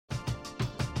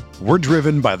We're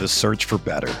driven by the search for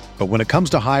better. But when it comes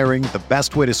to hiring, the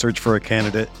best way to search for a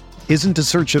candidate isn't to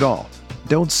search at all.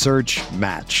 Don't search,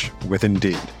 match with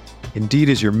Indeed. Indeed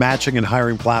is your matching and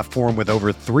hiring platform with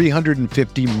over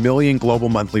 350 million global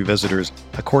monthly visitors,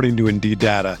 according to Indeed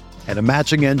data, and a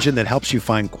matching engine that helps you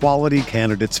find quality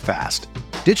candidates fast.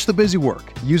 Ditch the busy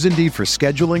work. Use Indeed for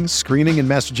scheduling, screening, and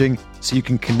messaging so you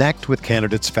can connect with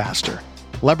candidates faster.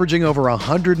 Leveraging over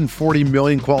 140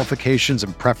 million qualifications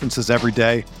and preferences every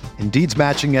day, Indeed's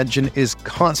matching engine is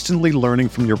constantly learning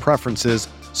from your preferences,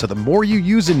 so the more you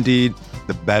use Indeed,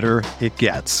 the better it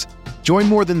gets. Join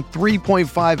more than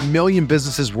 3.5 million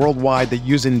businesses worldwide that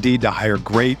use Indeed to hire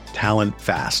great talent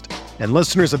fast. And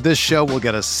listeners of this show will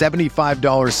get a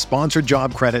 $75 sponsored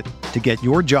job credit to get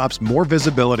your jobs more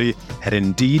visibility at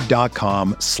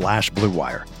Indeed.com/Blue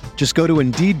Wire. Just go to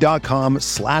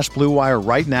Indeed.com/Blue Wire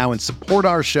right now and support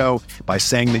our show by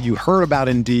saying that you heard about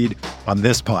Indeed on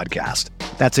this podcast.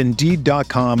 That's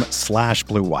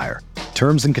Indeed.com/Blue Wire.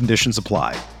 Terms and conditions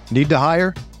apply. Need to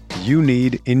hire? You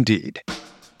need Indeed.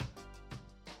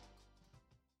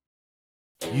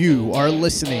 You are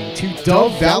listening to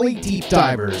Dove Valley Deep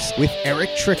Divers with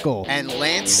Eric Trickle and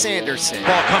Lance Sanderson.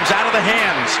 Ball comes out of the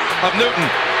hands of Newton.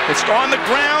 It's on the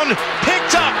ground,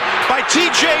 picked up by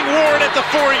T.J. Ward at the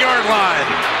 4-yard line.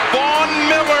 Vaughn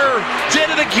Miller did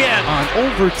it again. On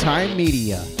Overtime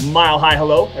Media. Mile high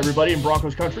hello, everybody in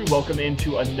Broncos country. Welcome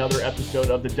into another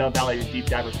episode of the Dove Valley Deep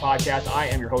Divers podcast. I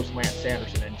am your host, Lance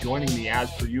Sanderson, and joining me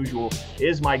as per usual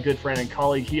is my good friend and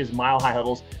colleague. He is Mile High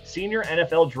Huddle's senior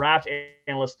NFL draft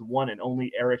analyst, the one and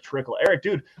only Eric Trickle. Eric,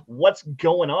 dude, what's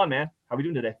going on, man? How are we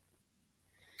doing today?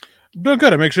 Doing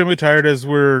good. I'm extremely tired as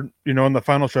we're, in the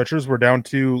final stretches. We're down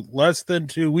to less than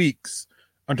 2 weeks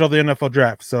until the NFL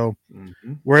draft. So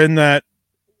we're in that.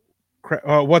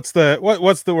 What's the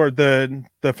word?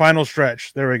 The final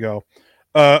stretch. There we go.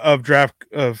 Of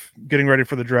getting ready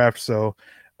for the draft. So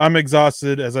I'm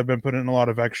exhausted as I've been putting in a lot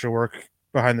of extra work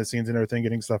behind the scenes and everything,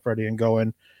 getting stuff ready and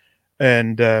going,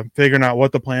 and figuring out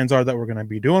what the plans are that we're going to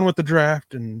be doing with the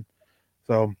draft. And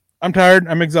so I'm tired.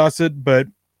 I'm exhausted, but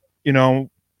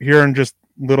here in just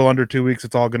little under 2 weeks,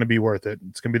 it's all going to be worth it.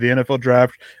 It's going to be the NFL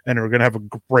draft, and we're going to have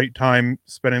a great time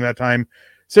spending that time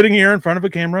sitting here in front of a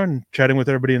camera and chatting with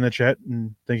everybody in the chat.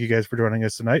 And thank you guys for joining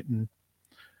us tonight. And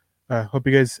hope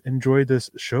you guys enjoy this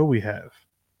show we have.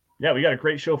 Yeah, we got a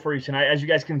great show for you tonight. As you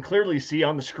guys can clearly see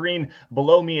on the screen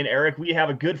below me and Eric, we have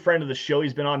a good friend of the show.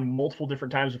 He's been on multiple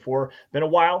different times before. Been a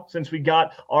while since we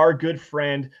got our good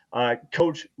friend,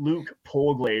 Coach Luke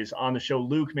Polglaze on the show.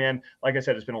 Luke, man, like I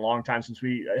said, it's been a long time since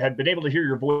we had been able to hear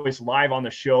your voice live on the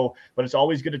show, but it's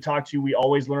always good to talk to you. We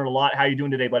always learn a lot. How you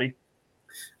doing today, buddy?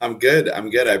 I'm good.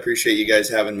 I appreciate you guys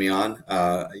having me on.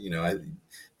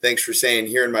 Thanks for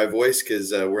hearing my voice,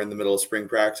 because we're in the middle of spring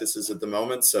practices at the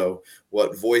moment. So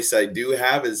what voice I do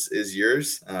have is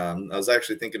yours. I was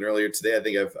actually thinking earlier today, I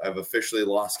think I've officially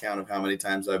lost count of how many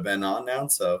times I've been on now.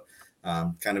 So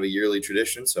kind of a yearly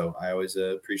tradition. So I always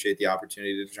appreciate the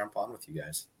opportunity to jump on with you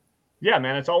guys. Yeah,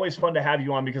 man, it's always fun to have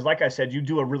you on because, like I said, you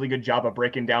do a really good job of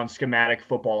breaking down schematic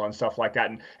football and stuff like that,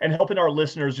 and helping our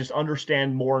listeners just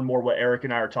understand more and more what Eric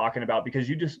and I are talking about, because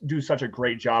you just do such a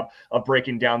great job of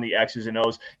breaking down the X's and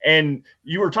O's. And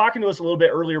you were talking to us a little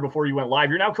bit earlier before you went live.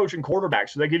 You're now coaching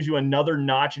quarterbacks, so that gives you another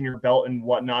notch in your belt and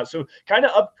whatnot. So kind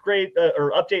of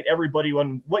update everybody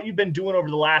on what you've been doing over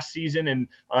the last season and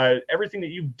everything that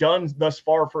you've done thus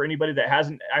far for anybody that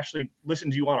hasn't actually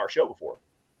listened to you on our show before.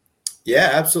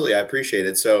 Yeah, absolutely. I appreciate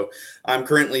it. So I'm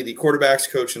currently the quarterbacks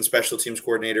coach and special teams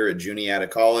coordinator at Juniata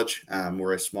College.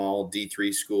 We're a small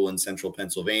D3 school in central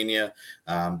Pennsylvania,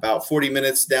 about 40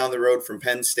 minutes down the road from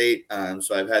Penn State.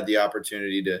 So I've had the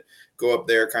opportunity to go up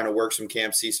there, kind of work some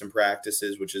camp, see some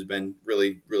practices, which has been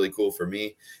really, really cool for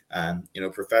me.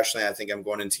 Professionally, I think I'm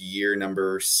going into year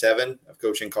number 7 of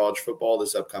coaching college football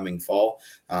this upcoming fall.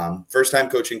 First time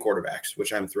coaching quarterbacks,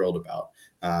 which I'm thrilled about.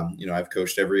 I've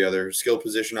coached every other skill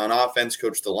position on offense,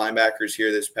 coached the linebackers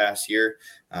here this past year.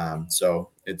 So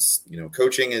it's,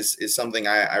 coaching is something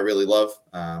I really love.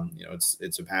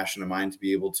 It's a passion of mine to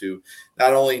be able to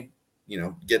not only,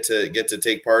 get to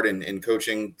take part in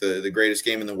coaching the greatest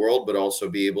game in the world, but also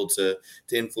be able to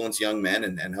influence young men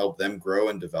and help them grow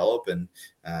and develop. And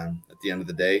at the end of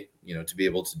the day, to be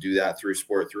able to do that through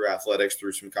sport, through athletics,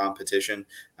 through some competition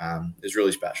is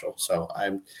really special. So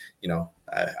I'm,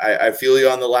 I feel you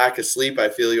on the lack of sleep. I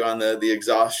feel you on the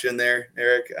exhaustion there,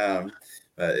 Eric.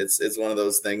 It's one of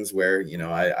those things where,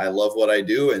 I love what I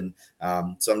do. And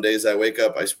some days I wake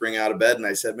up, I spring out of bed and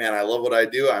I said, man, I love what I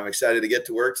do. I'm excited to get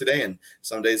to work today. And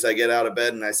some days I get out of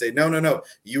bed and I say, no,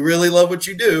 you really love what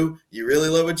you do. You really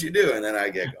love what you do. And then I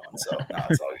get going. So no,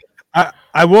 it's all good.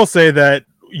 I will say that,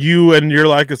 you and your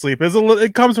lack of sleep is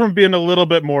it comes from being a little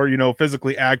bit more,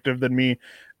 physically active than me.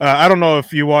 I don't know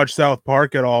if you watch South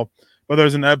Park at all, but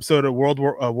there's an episode of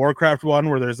Warcraft 1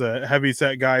 where there's a heavy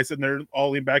set guy sitting there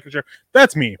all leaned back in the chair.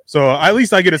 That's me. So at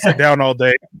least I get to sit down all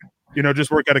day,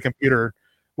 just work at a computer,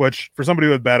 which for somebody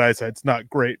with bad eyesight, it's not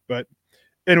great. But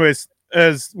anyways,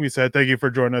 as we said, thank you for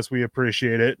joining us. We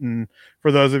appreciate it. And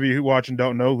for those of you who watch and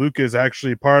don't know, Luke is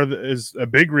actually is a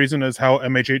big reason as how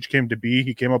MHH came to be.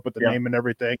 He came up with the name and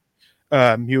everything.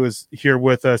 He was here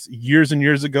with us years and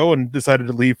years ago and decided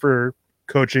to leave for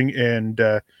coaching. And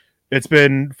it's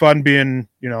been fun being,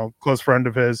 close friend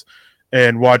of his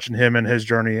and watching him and his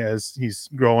journey as he's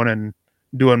growing and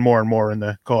doing more and more in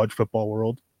the college football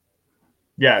world.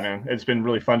 Yeah, man, it's been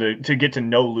really fun to get to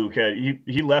know Luke.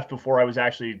 He left before I was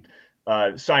actually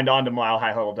signed on to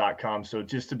milehighhuddle.com. So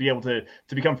just to be able to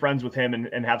become friends with him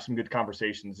and have some good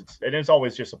conversations, it's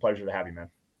always just a pleasure to have you, man.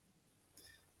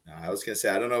 I was going to say,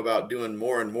 I don't know about doing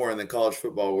more and more in the college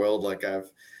football world. Like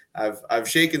I've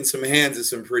shaken some hands of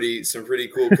some pretty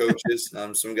cool coaches,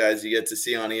 some guys you get to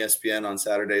see on ESPN on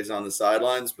Saturdays on the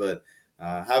sidelines, but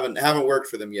haven't worked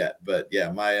for them yet. But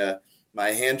yeah, my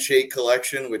handshake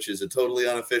collection, which is a totally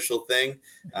unofficial thing.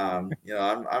 I'm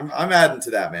adding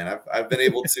to that, man. I've been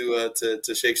able to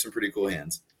shake some pretty cool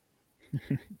hands.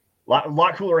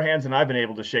 Lot cooler hands than I've been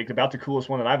able to shake. About the coolest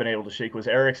one that I've been able to shake was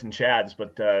Eric's and Chad's.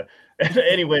 But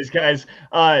anyways, guys,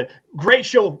 great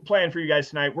show planned for you guys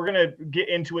tonight. We're going to get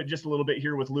into it just a little bit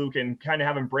here with Luke and kind of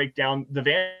have him break down the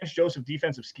Vance Joseph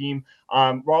defensive scheme.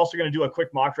 We're also going to do a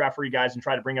quick mock draft for you guys and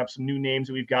try to bring up some new names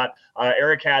that we've got.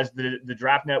 Eric has the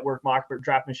Draft Network mock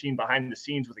draft machine behind the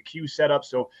scenes with a queue set up.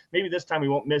 So maybe this time we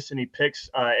won't miss any picks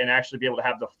and actually be able to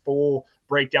have the full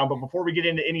breakdown. But before we get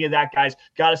into any of that, guys,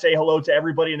 got to say hello to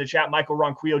everybody in the chat. Michael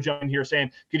Ronquillo jumping here saying,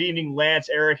 good evening, Lance,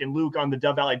 Eric, and Luke on the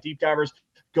Dove Valley Deep Divers.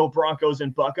 Go Broncos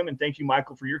and Buckham. And thank you,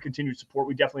 Michael, for your continued support.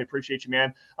 We definitely appreciate you,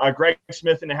 man. Greg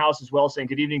Smith in the house as well saying,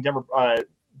 good evening, Denver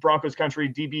Broncos country,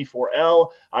 DB4L.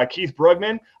 Keith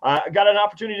Brugman. Got an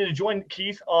opportunity to join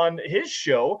Keith on his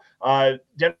show,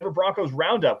 Denver Broncos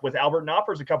Roundup with Albert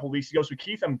Knoppers a couple of weeks ago. So,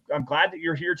 Keith, I'm glad that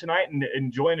you're here tonight and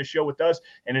enjoying a show with us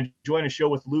and enjoying a show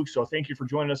with Luke. So thank you for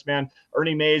joining us, man.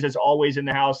 Ernie Mays, as always, in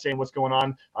the house saying what's going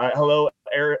on. Hello,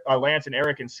 Eric, Lance and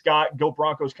Eric and Scott. Go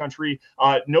Broncos country.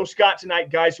 No Scott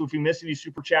tonight, guys. So if you miss any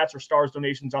super chats or stars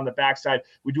donations on the backside,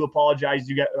 we do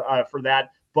apologize for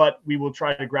that. But we will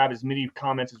try to grab as many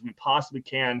comments as we possibly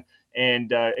can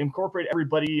and incorporate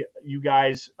everybody, you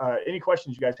guys, any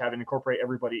questions you guys have, and incorporate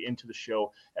everybody into the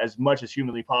show as much as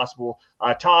humanly possible.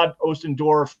 Todd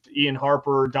Ostendorf, Ian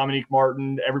Harper, Dominique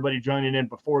Martin, everybody joining in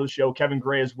before the show, Kevin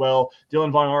Gray as well,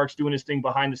 Dylan Von Arks doing his thing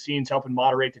behind the scenes, helping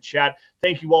moderate the chat.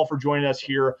 Thank you all for joining us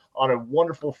here on a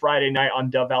wonderful Friday night on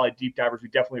Dove Valley Deep Divers. We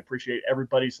definitely appreciate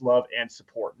everybody's love and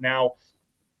support. Now,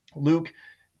 Luke,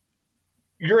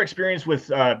 your experience with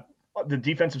the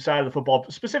defensive side of the football,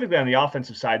 specifically on the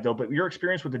offensive side, though, but your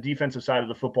experience with the defensive side of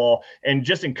the football and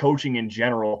just in coaching in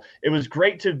general, it was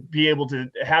great to be able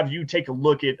to have you take a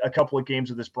look at a couple of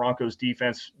games of this Broncos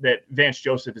defense that Vance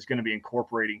Joseph is going to be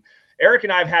incorporating. Eric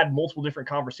and I have had multiple different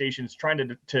conversations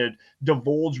trying to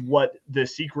divulge what the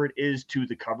secret is to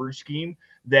the coverage scheme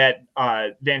that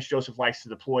Vance Joseph likes to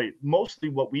deploy. Mostly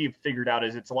what we've figured out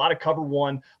is it's a lot of cover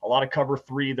one, a lot of cover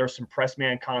three. There's some press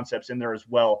man concepts in there as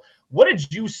well. What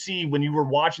did you see when you were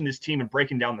watching this team and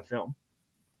breaking down the film?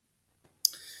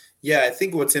 Yeah, I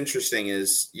think what's interesting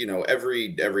is,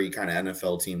 every kind of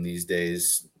NFL team these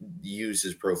days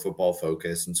uses Pro Football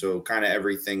Focus. And so kind of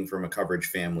everything from a coverage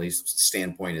family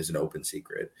standpoint is an open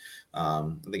secret. I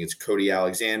think it's Cody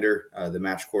Alexander, the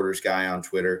Match Quarters guy on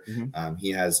Twitter. Mm-hmm.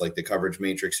 He has like the coverage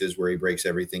matrices where he breaks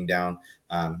everything down.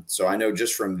 So I know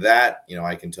just from that,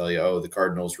 I can tell you, the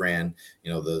Cardinals ran,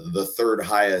 the third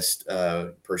highest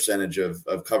percentage of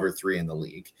cover three in the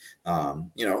league.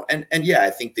 And yeah, I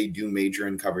think they do major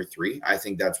in cover three. I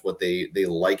think that's what they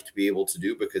like to be able to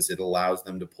do because it allows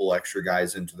them to pull extra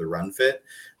guys into the run fit,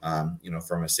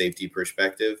 from a safety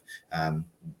perspective. And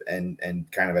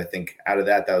kind of, I think out of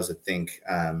that was,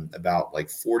 about like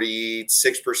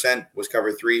 46% was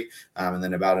cover three. And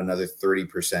then about another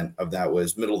 30% of that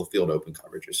was middle of the field open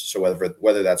coverages. So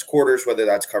whether that's quarters, whether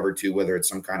that's cover two, whether it's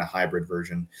some kind of hybrid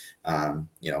version,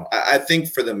 I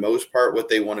think for the most part, what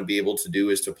they want to be able to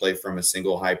do is to play from a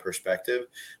single high perspective,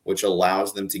 which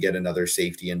allows them to get another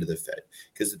safety into the fit.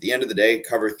 Because at the end of the day,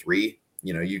 cover three,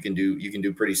 you can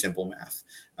do pretty simple math.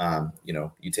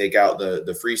 You take out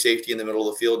the free safety in the middle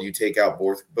of the field, you take out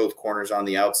both corners on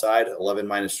the outside, 11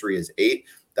 minus 3 is 8.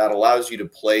 That allows you to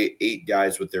play 8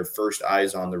 guys with their first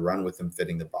eyes on the run with them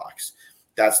fitting the box.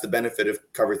 That's the benefit of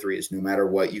cover 3 is no matter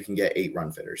what, you can get 8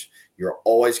 run fitters. You're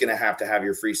always going to have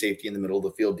your free safety in the middle of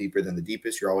the field deeper than the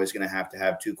deepest. You're always going to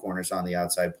have 2 corners on the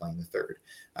outside playing the third.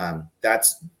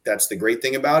 That's the great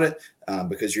thing about it,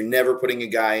 because you're never putting a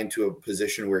guy into a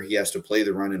position where he has to play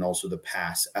the run and also the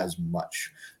pass as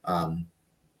much.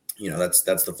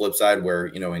 That's the flip side where,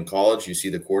 in college, you see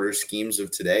the quarter schemes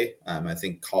of today. I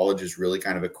think college is really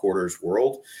kind of a quarters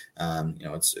world.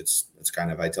 It's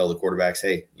kind of, I tell the quarterbacks,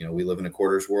 hey, we live in a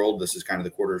quarters world. This is kind of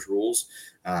the quarters rules.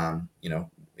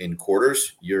 In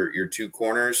quarters, your 2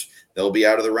 corners, they'll be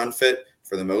out of the run fit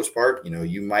for the most part.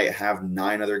 You might have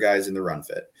 9 other guys in the run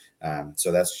fit.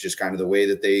 So that's just kind of the way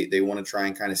that they want to try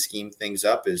and kind of scheme things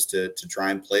up, is to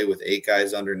try and play with 8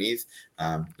 guys underneath,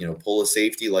 pull a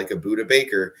safety like a Buda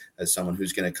Baker as someone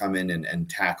who's going to come in and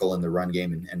tackle in the run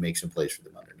game and make some plays for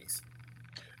them underneath.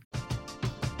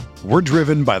 We're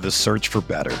driven by the search for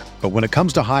better. But when it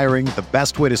comes to hiring, the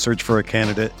best way to search for a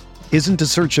candidate isn't to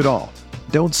search at all.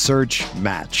 Don't search,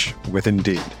 match with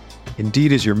Indeed.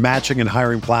 Indeed is your matching and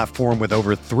hiring platform with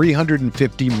over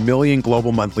 350 million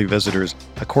global monthly visitors,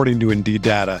 according to Indeed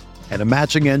data, and a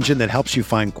matching engine that helps you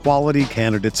find quality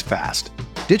candidates fast.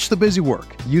 Ditch the busy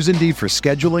work. Use Indeed for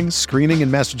scheduling, screening,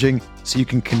 and messaging so you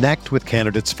can connect with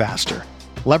candidates faster.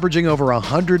 Leveraging over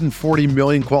 140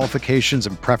 million qualifications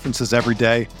and preferences every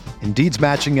day, Indeed's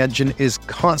matching engine is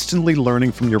constantly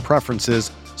learning from your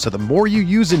preferences, so the more you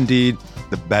use Indeed,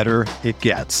 the better it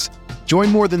gets. Join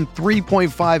more than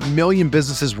 3.5 million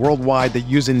businesses worldwide that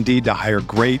use Indeed to hire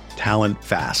great talent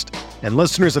fast. And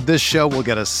listeners of this show will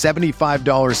get a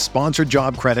 $75 sponsored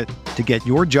job credit to get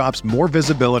your jobs more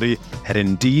visibility at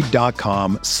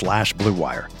Indeed.com/Blue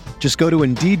Wire. Just go to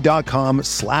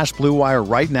Indeed.com/Blue Wire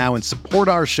right now and support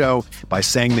our show by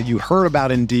saying that you heard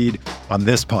about Indeed on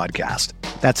this podcast.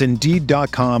 That's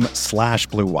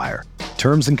Indeed.com/Blue Wire.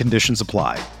 Terms and conditions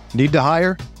apply. Need to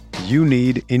hire? You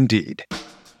need Indeed.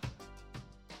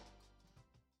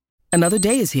 Another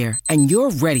day is here, and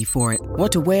you're ready for it.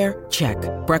 What to wear? Check.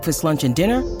 Breakfast, lunch, and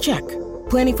dinner? Check.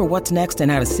 Planning for what's next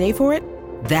and how to save for it?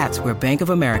 That's where Bank of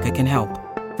America can help.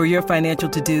 For your financial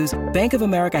to-dos, Bank of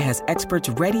America has experts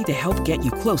ready to help get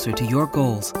you closer to your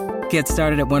goals. Get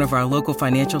started at one of our local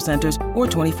financial centers or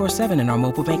 24/7 in our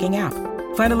mobile banking app.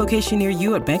 Find a location near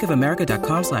you at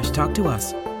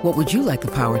bankofamerica.com/talktous. What would you like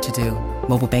the power to do?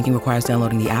 Mobile banking requires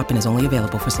downloading the app and is only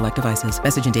available for select devices.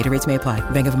 Message and data rates may apply.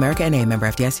 Bank of America NA, member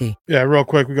FDIC. Yeah, real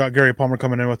quick, we got Gary Palmer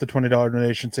coming in with the $20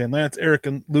 donation saying, Lance, Eric,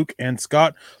 and Luke, and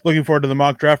Scott, looking forward to the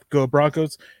mock draft. Go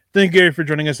Broncos. Thank you, Gary, for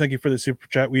joining us. Thank you for the super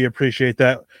chat. We appreciate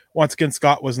that. Once again,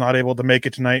 Scott was not able to make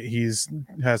it tonight. He's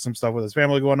has some stuff with his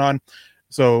family going on.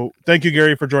 So thank you,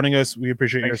 Gary, for joining us. We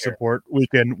appreciate your support week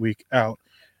in, week out.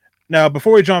 Now,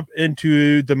 before we jump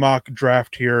into the mock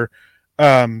draft here,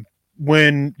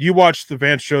 when you watched the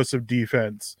Vance Joseph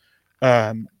defense,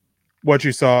 what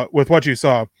you saw,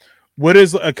 what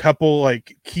is a couple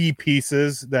like key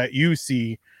pieces that you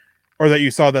see or that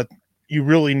you saw that you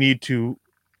really need to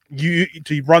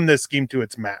run this scheme to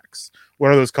its max? What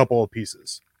are those couple of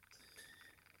pieces?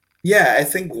 Yeah, I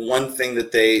think one thing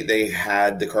that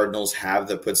the Cardinals have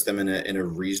that puts them in a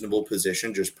reasonable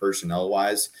position, just personnel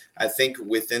wise. I think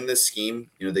within the scheme,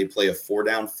 they play a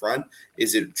 4-down front.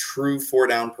 Is it true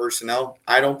 4-down personnel?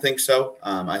 I don't think so.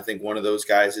 I think one of those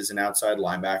guys is an outside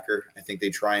linebacker. I think they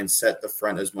try and set the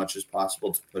front as much as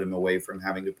possible to put him away from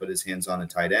having to put his hands on a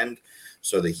tight end,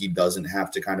 so that he doesn't have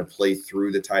to kind of play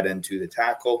through the tight end to the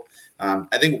tackle.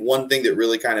 I think one thing that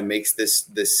really kind of makes this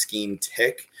scheme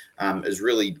tick is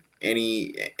really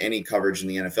any coverage in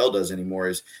the NFL does anymore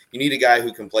is you need a guy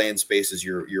who can play in space as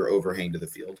your overhang to the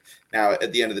field. Now,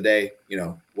 at the end of the day,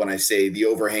 when I say the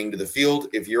overhang to the field,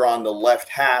 if you're on the left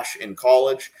hash in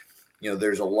college,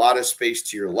 there's a lot of space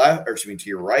to your left, to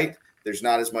your right. There's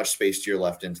not as much space to your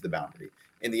left into the boundary.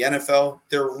 In the NFL,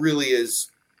 there really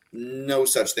is no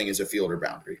such thing as a field or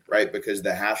boundary, right? Because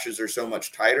the hashes are so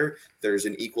much tighter, there's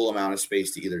an equal amount of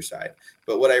space to either side.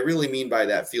 But what I really mean by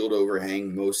that field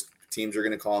overhang, most teams are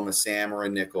going to call him a Sam or a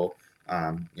nickel,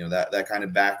 that kind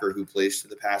of backer who plays to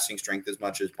the passing strength as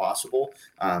much as possible.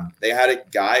 They had a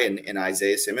guy in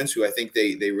Isaiah Simmons who I think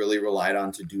they really relied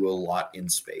on to do a lot in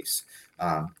space.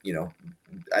 I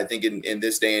think in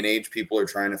this day and age, people are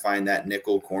trying to find that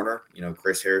nickel corner.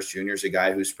 Chris Harris Jr. is a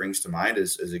guy who springs to mind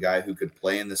as a guy who could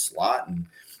play in the slot. And,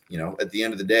 at the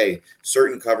end of the day,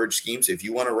 certain coverage schemes, if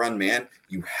you want to run man,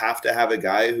 you have to have a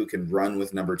guy who can run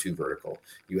with number 2 vertical.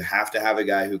 You have to have a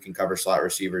guy who can cover slot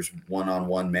receivers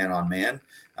one-on-one, man-on-man.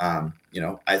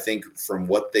 I think from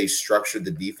what they structured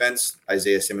the defense,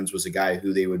 Isaiah Simmons was a guy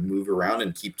who they would move around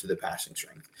and keep to the passing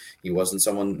strength. He wasn't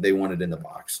someone they wanted in the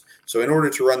box. So in order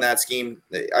to run that scheme,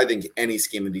 I think any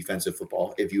scheme in defensive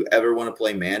football, if you ever want to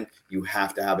play man, you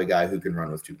have to have a guy who can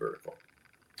run with two vertical.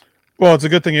 Well, it's a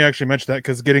good thing you actually mentioned that,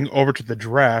 because getting over to the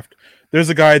draft, there's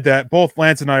a guy that both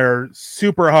Lance and I are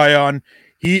super high on.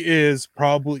 He is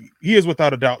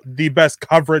without a doubt the best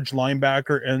coverage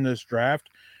linebacker in this draft.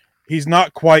 He's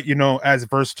not quite, as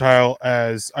versatile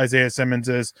as Isaiah Simmons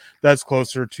is. That's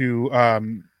closer to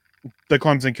the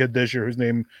Clemson kid this year, whose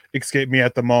name escaped me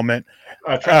at the moment.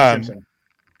 Trenton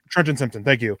Simpson.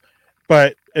 Thank you.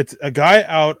 But it's a guy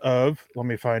out of, let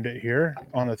me find it here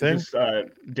on the thing.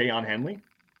 Deion Henley.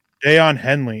 Deion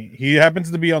Henley. He happens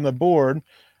to be on the board.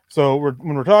 So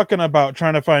when we're talking about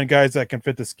trying to find guys that can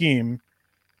fit the scheme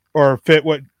or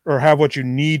have what you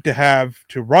need to have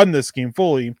to run this scheme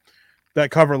fully,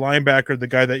 that cover linebacker, the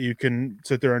guy that you can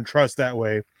sit there and trust that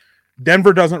way.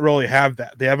 Denver doesn't really have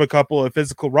that. They have a couple of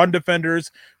physical run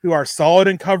defenders who are solid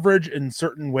in coverage in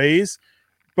certain ways,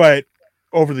 but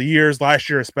over the years, last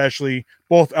year especially,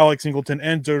 both Alex Singleton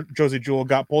and Josie Jewell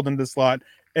got pulled into the slot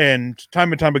and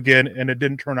time again, and it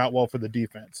didn't turn out well for the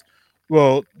defense.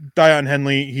 Well, Deion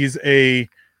Henley, he's a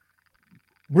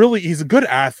good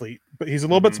athlete, but he's a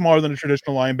little bit smaller than a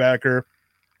traditional linebacker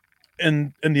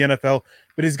in the NFL,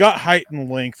 but he's got height and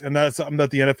length, and that's something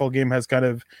that the NFL game has kind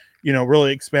of,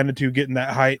 really expanded to, getting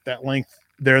that height, that length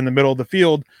there in the middle of the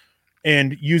field,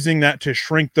 and using that to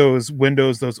shrink those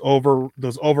windows, those over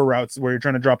routes where you're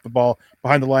trying to drop the ball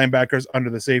behind the linebackers under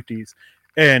the safeties.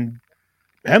 And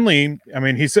Henley, I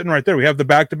mean, he's sitting right there. We have the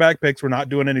back-to-back picks. We're not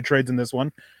doing any trades in this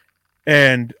one.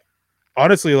 And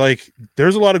honestly,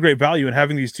 there's a lot of great value in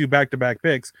having these two back-to-back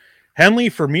picks. Henley,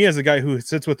 for me, is a guy who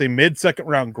sits with a mid-second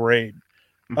round grade.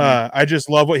 I just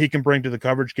love what he can bring to the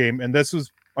coverage game. And this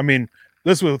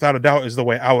without a doubt is the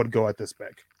way I would go at this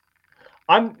pick.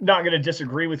 I'm not going to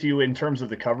disagree with you in terms of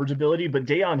the coverage ability, but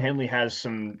Deion Henley has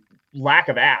some lack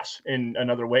of ass in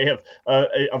another way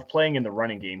of playing in the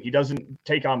running game. He doesn't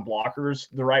take on blockers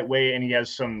the right way, and he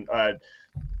has some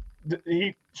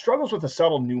he struggles with the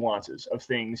subtle nuances of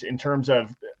things in terms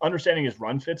of understanding his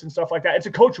run fits and stuff like that. It's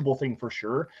a coachable thing for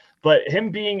sure, but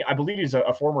him being, I believe he's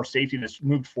a former safety that's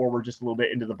moved forward just a little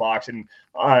bit into the box and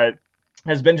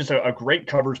has been just a great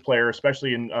coverage player,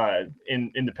 especially in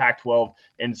the Pac-12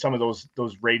 and some of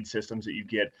those raid systems that you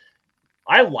get.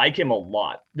 I like him a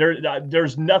lot.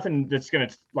 There's nothing that's going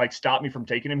to stop me from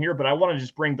taking him here, but I want to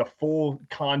just bring the full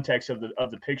context of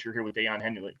the picture here with Deion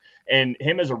Henley. And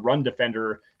him as a run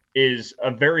defender is a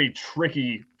very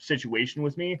tricky situation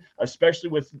with me, especially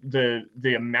with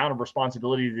the amount of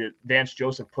responsibility that Vance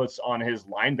Joseph puts on his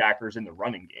linebackers in the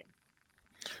running game.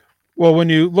 Well, when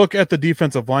you look at the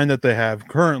defensive line that they have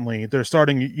currently, their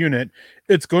starting unit,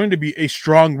 it's going to be a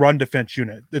strong run defense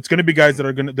unit. It's going to be guys that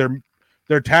are going to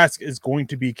their task is going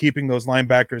to be keeping those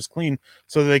linebackers clean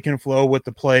so that they can flow with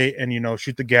the play and,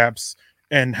 shoot the gaps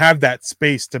and have that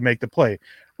space to make the play.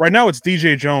 Right now, it's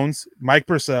DJ Jones, Mike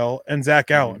Purcell, and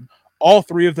Zach Allen. All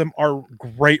three of them are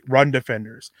great run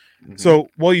defenders. So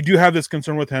while you do have this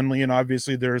concern with Henley, and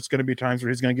obviously there's going to be times where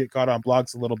he's going to get caught on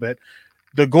blocks a little bit,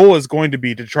 the goal is going to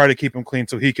be to try to keep him clean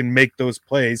so he can make those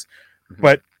plays.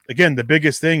 But again, the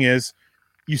biggest thing is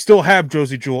you still have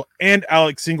Josie Jewell and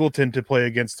Alex Singleton to play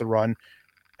against the run.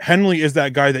 Henley is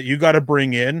that guy that you got to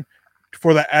bring in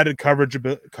for that added coverage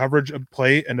of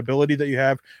play and ability that you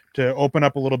have to open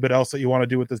up a little bit else that you want to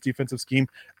do with this defensive scheme,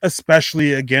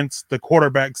 especially against the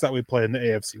quarterbacks that we play in the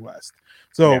AFC West.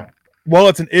 So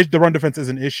while the run defense is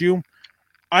an issue,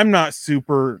 I'm not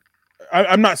super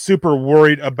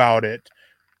worried about it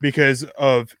because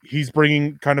of he's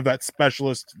bringing kind of that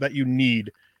specialist that you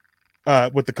need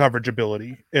with the coverage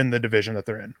ability in the division that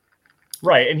they're in.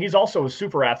 Right, and he's also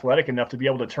super athletic enough to be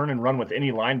able to turn and run with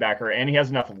any linebacker, and he has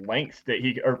enough length that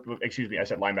I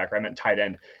said linebacker, I meant tight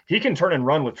end. He can turn and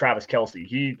run with Travis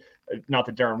Kelce. Not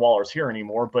that Darren Waller's here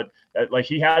anymore, but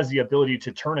he has the ability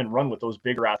to turn and run with those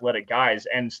bigger athletic guys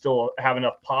and still have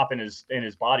enough pop in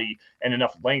his body and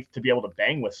enough length to be able to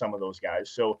bang with some of those guys.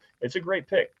 So it's a great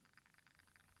pick.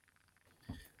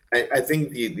 I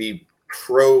think the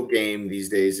pro game these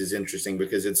days is interesting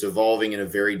because it's evolving in a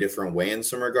very different way in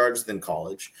some regards than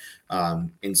college.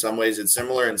 In some ways it's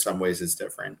similar, in some ways it's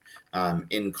different.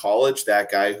 In college, that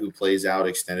guy who plays out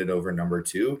extended over number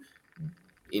two,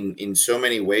 in so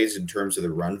many ways in terms of the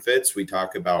run fits, we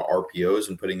talk about RPOs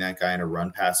and putting that guy in a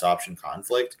run pass option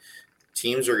conflict.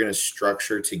 Teams are going to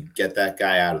structure to get that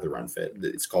guy out of the run fit.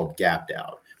 It's called gapped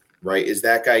out, right? Is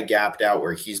that guy gapped out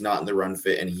where he's not in the run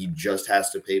fit and he just has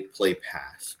to play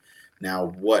pass?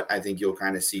 Now, what I think you'll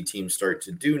kind of see teams start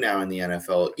to do now in the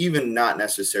NFL, even not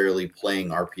necessarily playing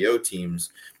RPO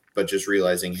teams, but just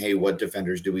realizing, hey, what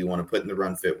defenders do we want to put in the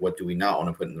run fit? What do we not want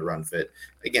to put in the run fit?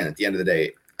 Again, at the end of the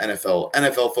day,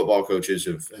 NFL football coaches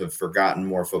have forgotten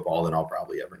more football than I'll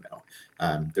probably ever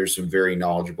know. There's some very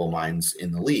knowledgeable minds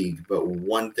in the league, but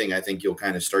one thing I think you'll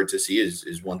kind of start to see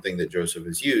is one thing that Joseph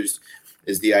has used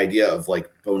is the idea of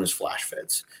like bonus flash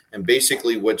fits. And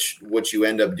basically what you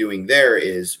end up doing there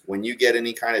is when you get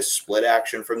any kind of split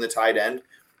action from the tight end,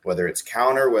 whether it's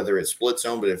counter, whether it's split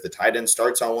zone, but if the tight end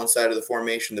starts on one side of the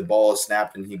formation, the ball is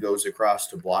snapped and he goes across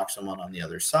to block someone on the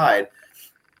other side.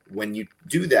 When you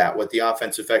do that, what the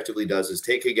offense effectively does is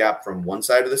take a gap from one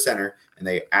side of the center and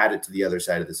they add it to the other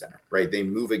side of the center, right? They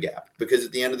move a gap because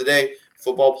at the end of the day,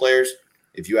 football players,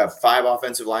 if you have 5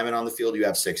 offensive linemen on the field, you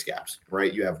have 6 gaps,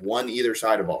 right? You have one either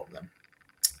side of all of them.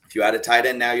 If you add a tight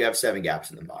end, now you have 7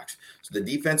 gaps in the box. So the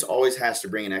defense always has to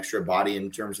bring an extra body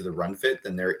in terms of the run fit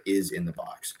than there is in the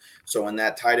box. So when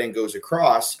that tight end goes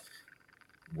across,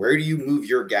 where do you move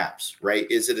your gaps, right?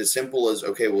 Is it as simple as,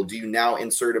 okay, well, do you now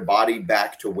insert a body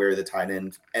back to where the tight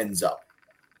end ends up?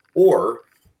 Or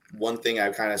one thing I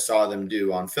kind of saw them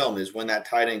do on film is when that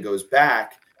tight end goes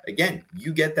back, again,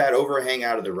 you get that overhang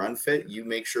out of the run fit. You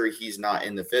make sure he's not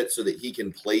in the fit so that he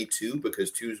can play 2 because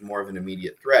 2 is more of an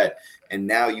immediate threat. And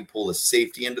now you pull the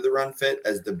safety into the run fit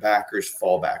as the backers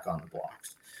fall back on the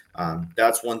blocks.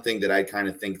 That's one thing that I kind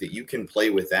of think that you can play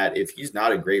with that. If he's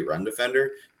not a great run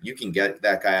defender, you can get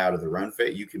that guy out of the run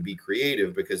fit. You can be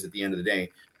creative because at the end of the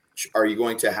day, are you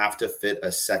going to have to fit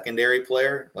a secondary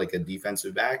player like a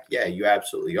defensive back? Yeah, you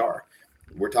absolutely are.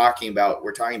 We're talking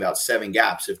about 7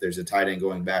 gaps if there's a tight end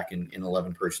going back in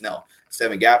 11 personnel.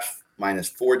 7 gaps minus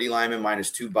 4 D linemen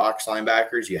minus 2 box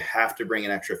linebackers. You have to bring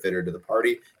an extra fitter to the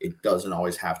party. It doesn't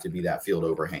always have to be that field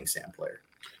overhang Sam player.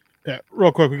 Yeah,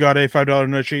 real quick, we got a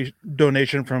 $5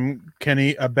 donation from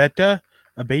Kenny Abeta.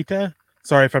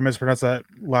 Sorry if I mispronounced that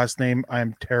last name.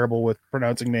 I'm terrible with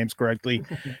pronouncing names correctly.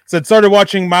 Said started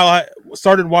watching Mile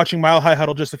High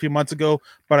Huddle just a few months ago,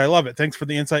 but I love it. Thanks for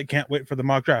the insight. Can't wait for the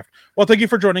mock draft. Well, thank you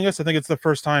for joining us. I think it's the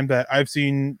first time that I've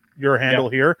seen your handle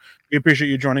here. We appreciate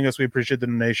you joining us. We appreciate the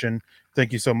donation.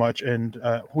 Thank you so much, and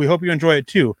we hope you enjoy it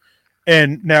too.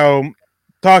 And now,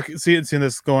 seeing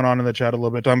this going on in the chat a little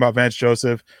bit, talking about Vance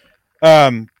Joseph.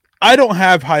 I don't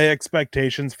have high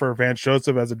expectations for Vance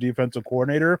Joseph as a defensive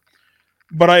coordinator,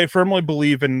 but I firmly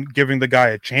believe in giving the guy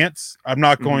a chance. I'm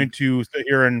not going to sit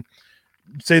here and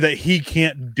say that he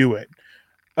can't do it.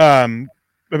 I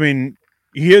mean,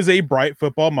 he is a bright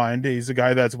football mind. He's a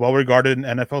guy that's well regarded in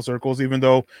NFL circles, even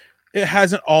though it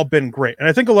hasn't all been great. And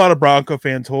I think a lot of Bronco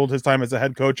fans hold his time as a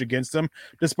head coach against him,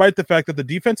 despite the fact that the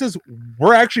defenses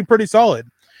were actually pretty solid.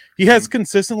 He has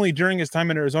consistently, during his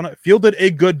time in Arizona, fielded a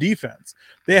good defense.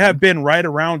 They have been right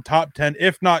around top 10,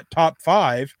 if not top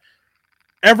 5,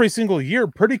 every single year,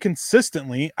 pretty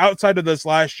consistently, outside of this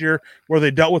last year where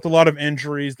they dealt with a lot of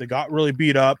injuries. They got really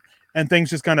beat up, and things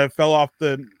just kind of fell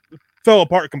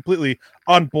apart completely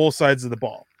on both sides of the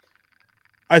ball.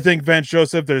 I think Vance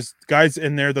Joseph, there's guys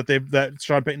in there that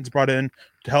Sean Payton's brought in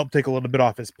to help take a little bit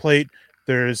off his plate.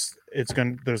 There's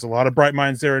a lot of bright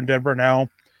minds there in Denver now.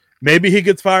 Maybe he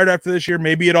gets fired after this year.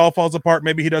 Maybe it all falls apart.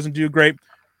 Maybe he doesn't do great.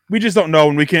 We just don't know,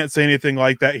 and we can't say anything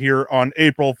like that here on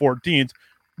April 14th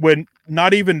when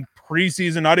not even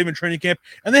preseason, not even training camp,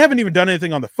 and they haven't even done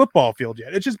anything on the football field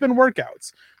yet. It's just been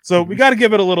workouts. So we got to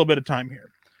give it a little bit of time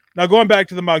here. Now, going back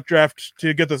to the mock draft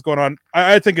to get this going on,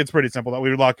 I think it's pretty simple that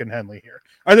we lock in Henley here.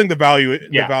 I think the value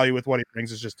with what he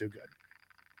brings is just too good.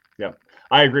 Yeah,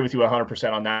 I agree with you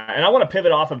 100% on that. And I want to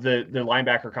pivot off of the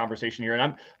linebacker conversation here. And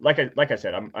I'm like I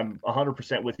said, I'm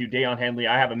 100% with you. Deion Henley,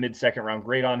 I have a mid-second round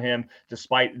grade on him,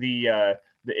 despite the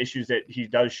issues that he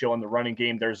does show in the running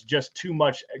game. There's just too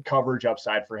much coverage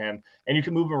upside for him, and you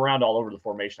can move him around all over the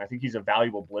formation. I think he's a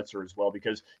valuable blitzer as well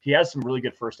because he has some really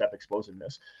good first step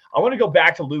explosiveness. I want to go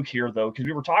back to Luke here though, because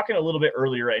we were talking a little bit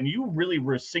earlier, and you really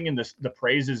were singing the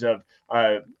praises of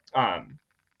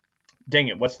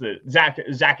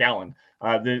Zach Allen,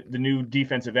 the new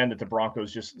defensive end that the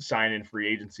Broncos just signed in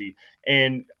free agency.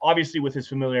 And obviously with his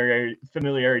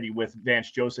familiarity with Vance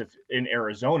Joseph in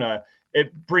Arizona,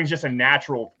 it brings just a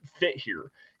natural fit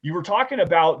here. You were talking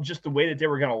about just the way that they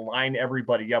were going to line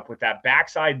everybody up with that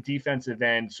backside defensive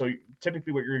end. So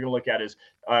typically what you're going to look at is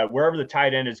wherever the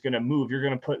tight end is going to move, you're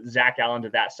going to put Zach Allen to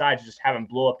that side to just have him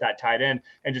blow up that tight end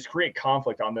and just create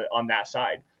conflict on that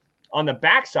side. On the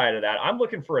backside of that, I'm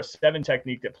looking for a 7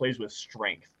 technique that plays with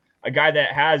strength. A guy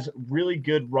that has really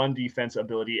good run defense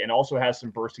ability and also has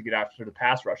some burst to get after the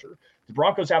pass rusher. The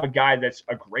Broncos have a guy that's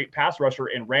a great pass rusher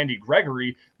in Randy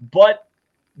Gregory, but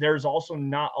there's also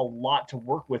not a lot to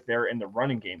work with there in the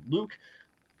running game. Luke,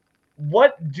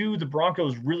 what do the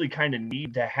Broncos really kind of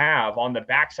need to have on the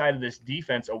backside of this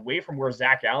defense away from where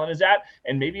Zach Allen is at?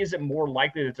 And maybe is it more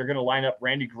likely that they're going to line up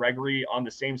Randy Gregory on the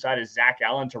same side as Zach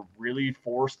Allen to really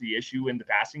force the issue in the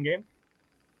passing game?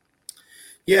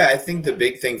 Yeah, I think the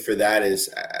big thing for that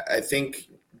is I think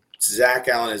Zach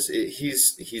Allen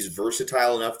he's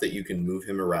versatile enough that you can move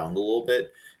him around a little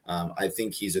bit. I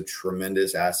think he's a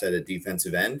tremendous asset at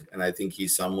defensive end. And I think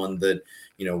he's someone that,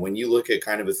 when you look at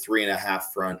kind of a 3.5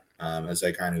 front, as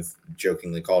I kind of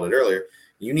jokingly called it earlier,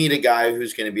 you need a guy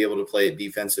who's going to be able to play at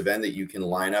defensive end that you can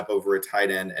line up over a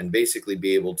tight end and basically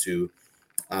be able to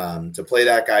play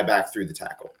that guy back through the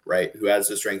tackle, right? Who has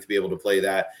the strength to be able to play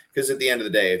that. Because at the end of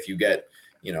the day, if you get,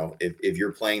 if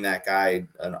you're playing that guy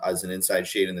as an inside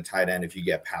shade in the tight end, if you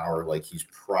get power, like he's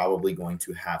probably going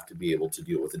to have to be able to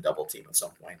deal with a double team at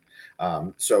some point.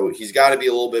 So he's got to be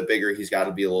a little bit bigger. He's got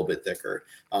to be a little bit thicker.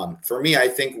 For me, I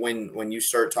think when you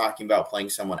start talking about playing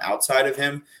someone outside of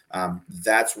him,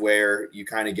 that's where you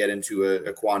kind of get into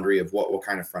a quandary of what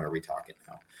kind of front are we talking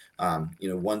now?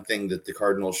 One thing that the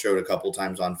Cardinals showed a couple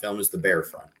times on film is the bear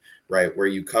front, right? Where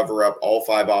you cover up all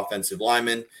 5 offensive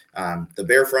linemen. The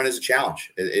bear front is a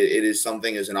challenge. It is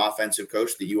something as an offensive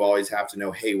coach that you always have to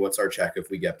know, hey, what's our check if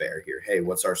we get bear here? Hey,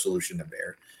 what's our solution to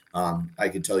bear? I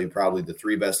could tell you probably the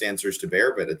 3 best answers to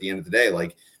bear, but at the end of the day,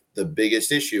 like the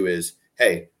biggest issue is,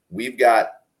 hey, we've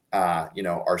got,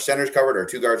 our centers covered, our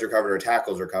 2 guards are covered, our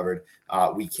tackles are covered.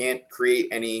 We can't create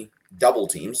any double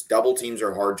teams. Double teams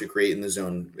are hard to create in the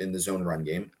zone run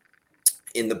game.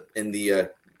 In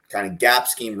the kind of gap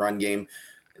scheme run game,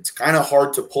 it's kind of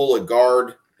hard to pull a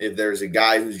guard if there's a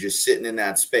guy who's just sitting in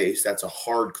that space. That's a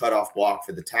hard cutoff block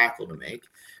for the tackle to make.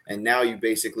 And now you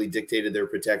basically dictated their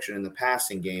protection in the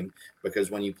passing game,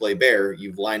 because when you play bear,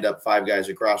 you've lined up 5 guys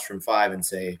across from 5 and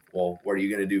say, well, what are you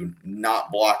going to do?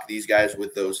 Not block these guys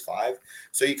with those 5.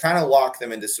 So you kind of lock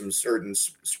them into some certain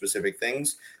specific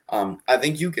things. I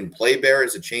think you can play bear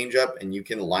as a changeup, and you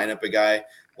can line up a guy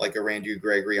like a Randy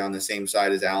Gregory on the same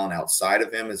side as Allen outside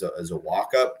of him as a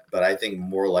walk-up. But I think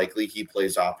more likely he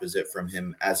plays opposite from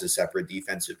him as a separate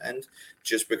defensive end,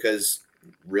 just because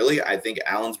really I think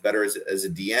Allen's better as a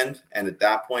D end. And at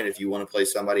that point, if you want to play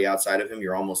somebody outside of him,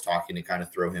 you're almost talking to kind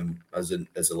of throw him as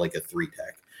like a 3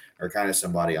 tech or kind of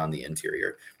somebody on the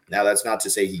interior. Now, that's not to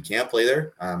say he can't play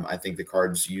there. I think the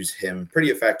Cards use him pretty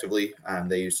effectively.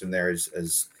 They used him there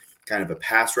as kind of a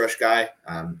pass rush guy.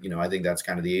 I think that's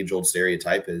kind of the age-old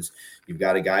stereotype is you've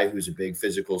got a guy who's a big,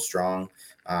 physical, strong.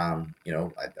 I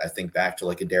think back to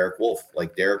like a Derek Wolfe.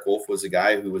 Like Derek Wolfe was a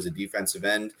guy who was a defensive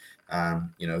end,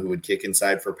 who would kick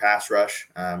inside for pass rush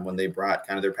when they brought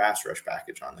kind of their pass rush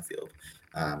package on the field.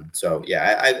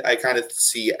 I kind of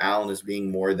see Allen as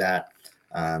being more that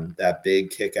big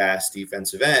kick-ass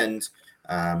defensive end.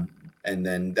 And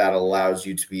then that allows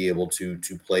you to be able to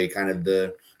play kind of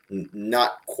the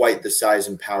not quite the size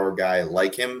and power guy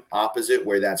like him opposite,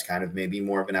 where that's kind of maybe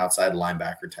more of an outside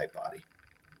linebacker type body.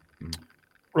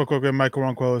 Real quick, Michael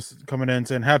Ronquillo is coming in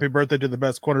saying happy birthday to the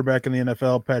best quarterback in the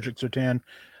NFL, Patrick Surtain.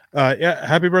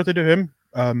 Happy birthday to him.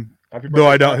 Though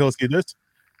I doubt he'll see this.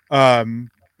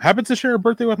 Happens to share a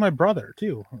birthday with my brother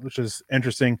too, which is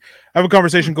interesting. I have a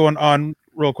conversation going on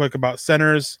real quick about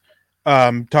centers,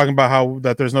 talking about how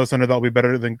that there's no center that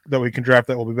we can draft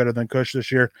that will be better than Cush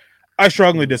this year. I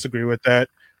strongly disagree with that.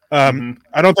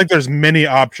 I don't think there's many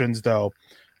options though.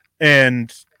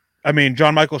 And I mean,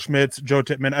 John Michael Schmitz, Joe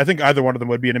Tippmann, I think either one of them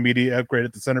would be an immediate upgrade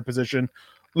at the center position.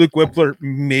 Luke Whippler,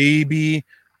 maybe.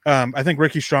 I think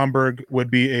Ricky Stromberg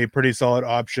would be a pretty solid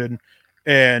option.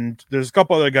 And there's a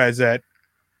couple other guys that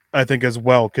I think as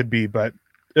well could be, but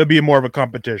it'll be more of a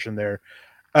competition there.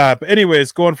 But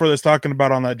anyways, going for this, talking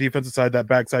about on that defensive side, that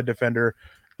backside defender,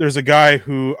 there's a guy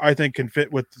who I think can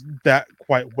fit with that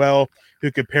quite well,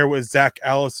 who could pair with Zach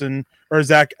Allen.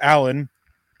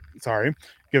 Sorry,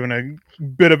 giving a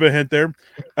bit of a hint there.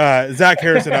 Zach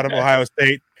Harrison out of Ohio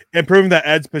State, improving that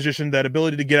edge position, that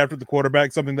ability to get after the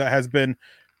quarterback, something that has been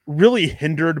really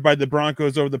hindered by the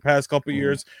Broncos over the past couple of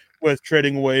years with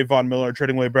trading away Von Miller,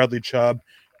 trading away Bradley Chubb.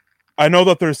 I know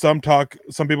that there's some talk,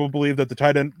 some people believe that the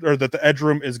tight end or that the edge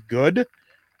room is good.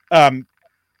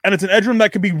 And it's an edge room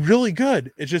that could be really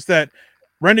good. It's just that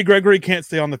Randy Gregory can't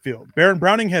stay on the field. Baron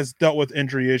Browning has dealt with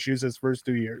injury issues his first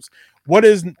 2 years. What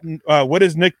is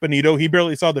Nick Bonito? He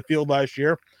barely saw the field last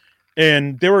year,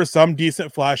 and there were some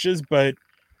decent flashes, but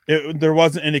there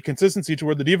wasn't any consistency to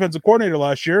where the defensive coordinator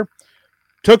last year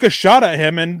took a shot at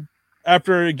him and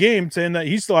after a game saying that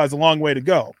he still has a long way to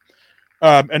go.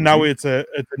 And now it's a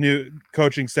new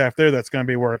coaching staff there that's going to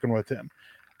be working with him.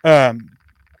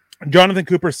 Jonathan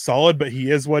Cooper's solid, but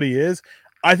he is what he is.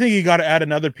 I think you got to add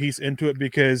another piece into it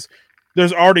because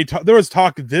there's already there was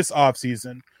talk this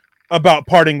offseason about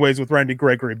parting ways with Randy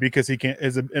Gregory because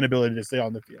his inability to stay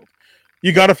on the field.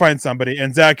 You got to find somebody.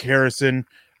 And Zach Harrison,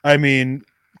 I mean,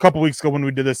 a couple weeks ago when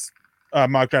we did this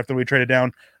mock draft and we traded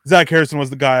down, Zach Harrison was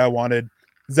the guy I wanted.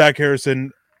 Zach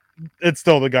Harrison, it's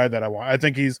still the guy that I want. I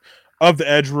think he's of the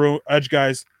edge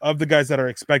guys, of the guys that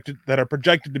are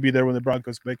projected to be there when the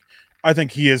Broncos pick. I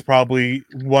think he is probably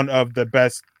one of the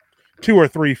best 2 or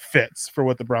 3 fits for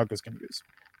what the Broncos can use.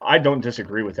 I don't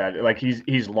disagree with that. Like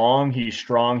he's long, he's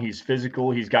strong, he's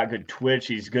physical, he's got good twitch,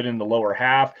 he's good in the lower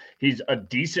half. He's a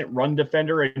decent run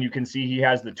defender, and you can see he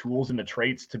has the tools and the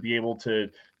traits to be able to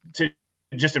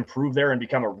just improve there and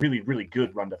become a really, really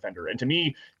good run defender. And to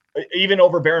me, even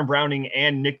over Baron Browning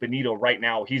and Nick Bonito right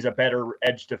now, he's a better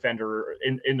edge defender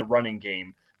in the running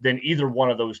game than either one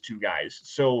of those two guys.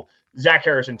 So Zach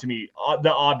Harrison, to me,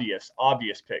 the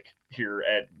obvious pick here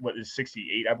at what is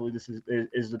 68. I believe this is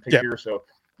the pick here. So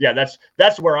yeah,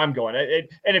 that's where I'm going.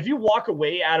 And if you walk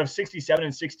away out of 67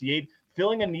 and 68,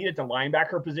 filling a need at the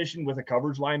linebacker position with a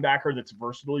coverage linebacker that's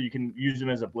versatile, you can use him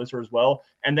as a blitzer as well,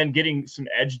 and then getting some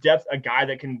edge depth, a guy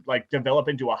that can like develop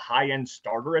into a high-end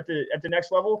starter at the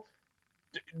next level.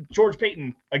 George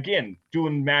Payton, again,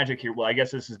 doing magic here. Well, I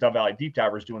guess this is Dove Valley Deep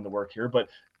Divers doing the work here, but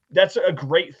that's a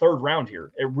great third round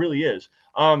here. It really is.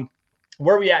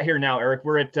 Where are we at here now, Eric?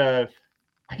 We're at it's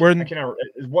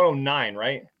 109,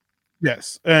 right?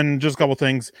 Yes, and just a couple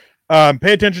things.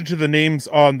 Pay attention to the names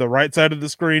on the right side of the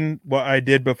screen. What I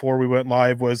did before we went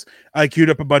live was I queued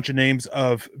up a bunch of names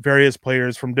of various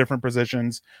players from different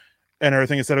positions and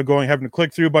everything. Instead of having to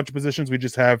click through a bunch of positions, we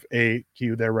just have a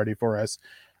queue there ready for us.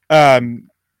 And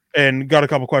got a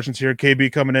couple questions here.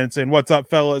 KB coming in saying, "What's up,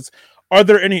 fellas? Are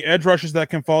there any edge rushers that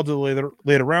can fall to the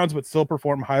later rounds but still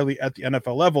perform highly at the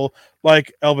NFL level,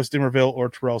 like Elvis Dimerville or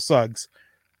Terrell Suggs?"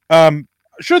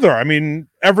 Sure there are. I mean,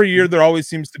 every year there always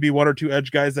seems to be 1 or 2 edge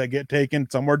guys that get taken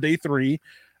somewhere day 3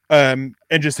 and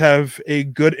just have a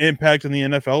good impact in the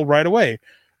NFL right away.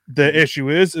 The issue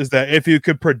is that if you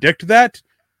could predict that,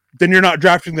 then you're not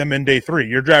drafting them in day 3.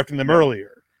 You're drafting them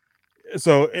earlier.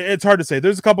 So it's hard to say.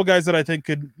 There's a couple guys that I think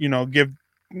could,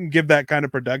 give that kind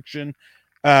of production.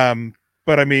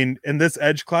 But I mean, in this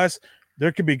edge class,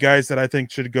 there could be guys that I think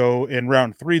should go in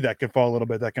round 3 that could fall a little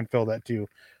bit, that can fill that too.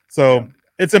 So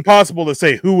it's impossible to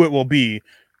say who it will be,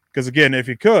 because again, if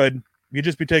you could, you'd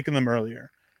just be taking them earlier.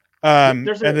 And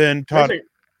then Todd.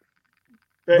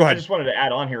 I just wanted to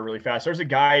add on here really fast. There's a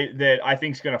guy that I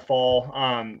think is going to fall.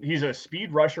 He's a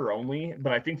speed rusher only,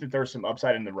 but I think that there's some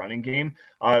upside in the running game.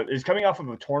 Is coming off of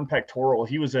a torn pectoral.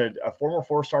 He was a former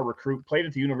 4-star recruit, played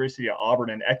at the University of Auburn,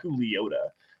 and Eku Leota.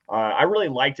 I really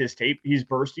liked his tape. He's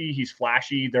bursty. He's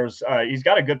flashy. He's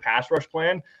got a good pass rush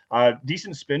plan,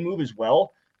 decent spin move as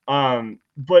well.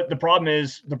 But the problem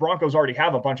is the Broncos already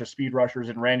have a bunch of speed rushers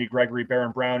in Randy Gregory,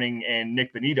 Baron Browning, and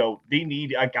Nick Bonito. They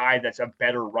need a guy that's a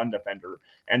better run defender.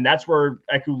 And that's where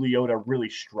Eku Leota really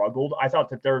struggled. I thought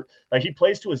that he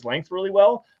plays to his length really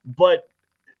well, but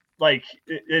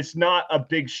it's not a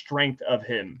big strength of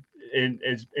him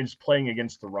is playing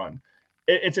against the run.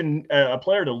 It's a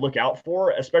player to look out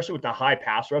for, especially with the high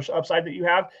pass rush upside that you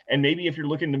have. And maybe if you're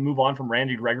looking to move on from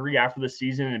Randy Gregory after the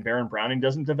season and Baron Browning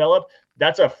doesn't develop,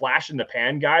 that's a flash in the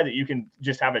pan guy that you can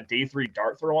just have a day 3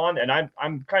 dart throw on. And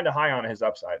I'm kind of high on his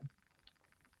upside.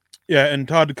 Yeah, and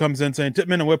Todd comes in saying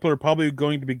Tippmann and Whippler are probably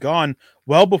going to be gone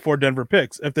well before Denver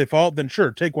picks. If they fall, then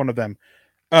sure, take one of them.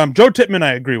 Joe Tippmann,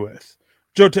 I agree with.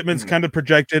 Joe Tippmann's kind of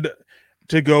projected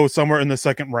to go somewhere in the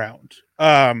second round.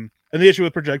 And the issue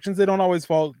with projections, they don't always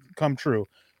come true.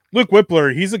 Luke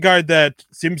Whippler, he's a guy that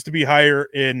seems to be higher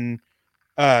in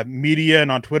media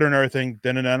and on Twitter and everything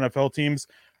than in NFL teams.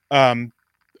 A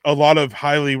lot of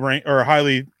highly ranked or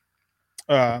highly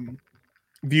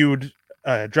viewed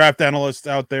draft analysts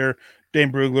out there,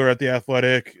 Dane Brugler at The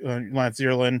Athletic, Lance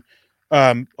Zierlein,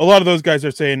 a lot of those guys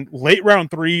are saying late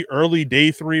round 3, early day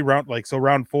 3,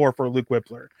 round 4 for Luke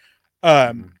Whippler.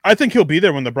 I think he'll be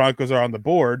there when the Broncos are on the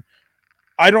board.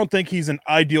 I don't think he's an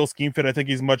ideal scheme fit. I think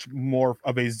he's much more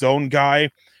of a zone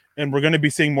guy, and we're going to be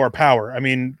seeing more power. I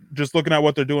mean, just looking at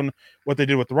what they're doing, what they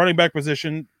did with the running back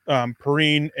position,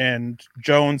 Perrine and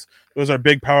Jones, those are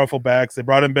big, powerful backs. They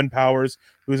brought in Ben Powers,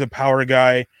 who's a power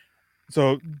guy.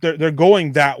 So they're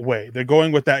going that way. They're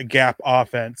going with that gap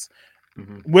offense.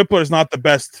 Whippler's not the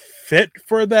best fit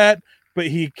for that, but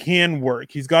he can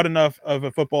work. He's got enough of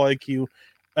a football IQ.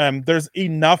 There's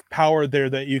enough power there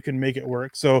that you can make it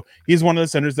work. So he's one of the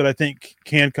centers that I think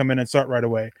can come in and start right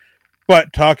away.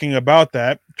 But talking about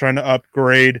that, trying to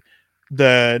upgrade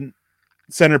the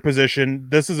center position,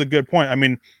 this is a good point. I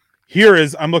mean,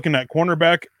 I'm looking at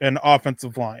cornerback and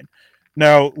offensive line.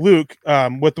 Now, Luke,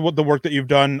 with the work that you've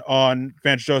done on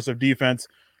Vance Joseph defense,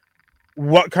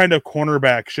 what kind of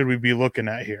cornerback should we be looking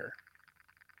at here?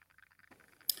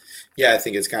 Yeah, I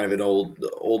think it's kind of an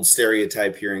old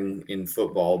stereotype here in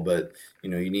football, but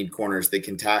you need corners that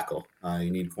can tackle.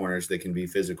 You need corners that can be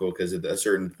physical, because at a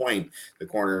certain point, the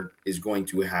corner is going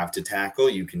to have to tackle.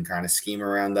 You can kind of scheme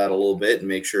around that a little bit and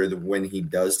make sure that when he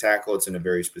does tackle, it's in a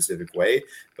very specific way.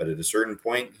 But at a certain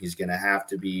point, he's going to have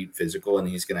to be physical, and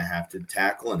he's going to have to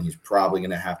tackle, and he's probably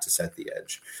going to have to set the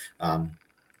edge.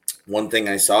 One thing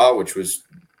I saw, which was,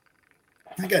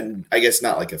 I guess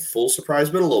not like a full surprise,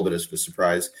 but a little bit of a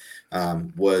surprise,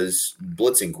 was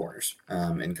blitzing corners,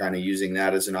 and kind of using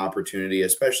that as an opportunity,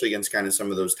 especially against kind of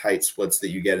some of those tight splits that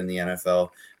you get in the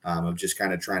NFL, of just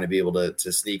kind of trying to be able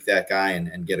to sneak that guy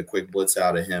and get a quick blitz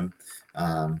out of him.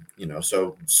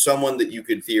 So someone that you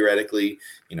could theoretically,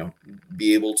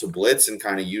 be able to blitz and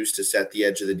kind of use to set the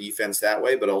edge of the defense that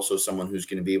way, but also someone who's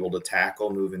going to be able to tackle,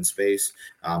 move in space.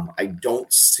 I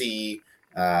don't see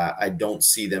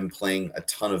them playing a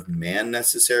ton of man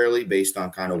necessarily, based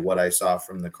on kind of what I saw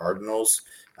from the Cardinals.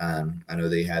 I know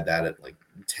they had that at like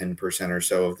 10% or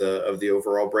so of the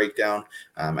overall breakdown.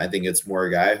 I think it's more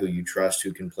a guy who you trust,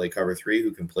 who can play cover 3,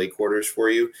 who can play quarters for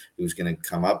you, who's going to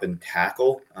come up and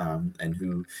tackle, and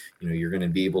who you're going to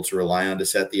be able to rely on to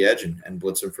set the edge and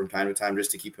blitz him from time to time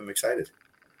just to keep him excited.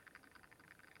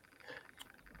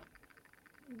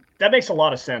 That makes a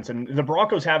lot of sense. And the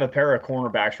Broncos have a pair of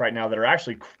cornerbacks right now that are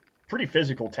actually pretty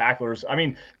physical tacklers. I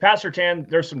mean, Pat Surtain,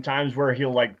 there's some times where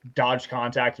he'll like dodge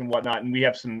contact and whatnot, and we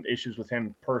have some issues with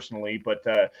him personally. But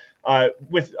damn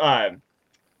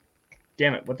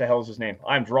it, what the hell is his name?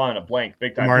 I'm drawing a blank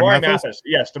big time. Damari Mathis.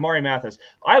 Yes, Damari Mathis.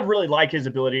 I really like his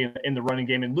ability in the running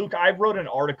game. And Luke, I wrote an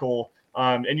article,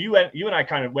 and you and I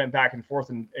kind of went back and forth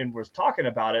and was talking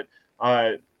about it.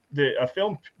 A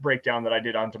film breakdown that I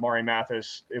did on Damari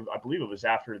Mathis, I believe it was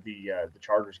after the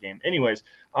Chargers game. Anyways,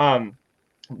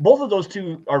 both of those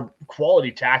two are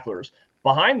quality tacklers.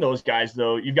 Behind those guys,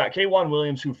 though, you've got K'Wan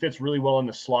Williams, who fits really well in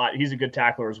the slot. He's a good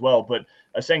tackler as well. But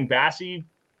Aseng Bassi,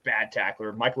 bad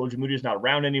tackler. Michael Ojemudia is not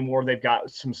around anymore. They've got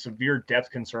some severe depth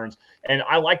concerns. And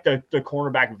I like the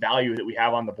cornerback value that we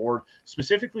have on the board,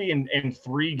 specifically in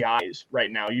 3 guys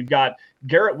right now. You've got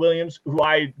Garrett Williams, who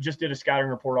I just did a scouting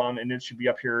report on, and it should be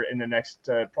up here in the next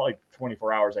probably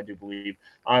 24 hours, I do believe.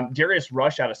 Darius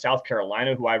Rush out of South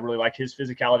Carolina, who I really like his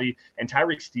physicality, and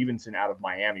Tyreek Stevenson out of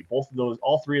Miami.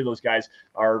 All 3 of those guys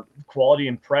are quality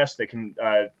and press. They can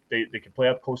play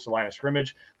up close to the line of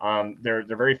scrimmage. They're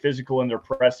very physical in their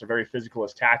press. They're very physical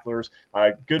as tacklers.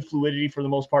 Good fluidity for the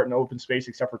most part in open space,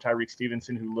 except for Tyreek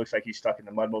Stevenson, who looks like he's stuck in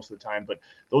the mud most of the time. But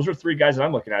those are 3 guys that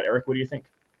I'm looking at. Eric, what do you think?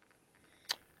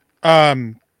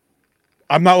 I'm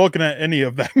not looking at any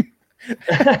of them.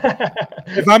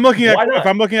 If I'm looking at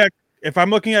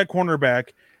cornerback,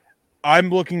 I'm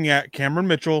looking at Cameron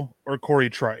Mitchell or Corey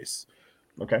Trice.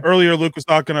 Okay. Earlier, Luke was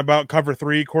talking about cover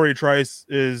 3. Corey Trice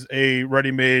is a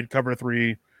ready-made cover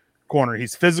 3 corner.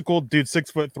 He's physical, dude,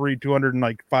 6'3",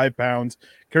 205 pounds,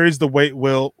 carries the weight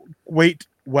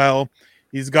well.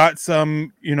 He's got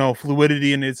some,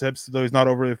 fluidity in his hips, though he's not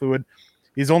overly fluid.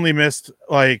 He's only missed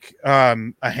like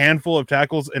a handful of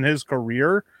tackles in his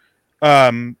career,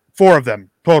 4 of them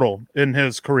total in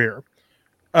his career.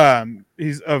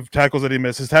 He's of tackles that he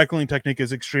missed. His tackling technique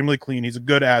is extremely clean. He's a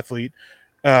good athlete.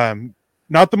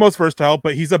 Not the most versatile,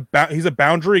 but he's a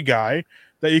boundary guy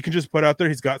that you can just put out there.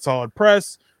 He's got solid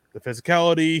press, the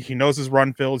physicality. He knows his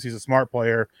run fills. He's a smart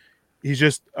player. He's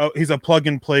a plug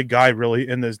and play guy really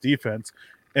in this defense.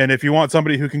 And if you want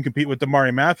somebody who can compete with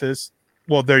Damari Mathis,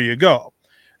 well, there you go.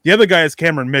 The other guy is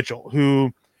Cameron Mitchell,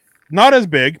 who not as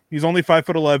big. He's only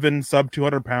 5'11", sub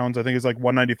 200 pounds. I think he's like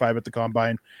 195 at the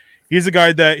combine. He's a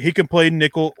guy that he can play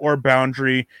nickel or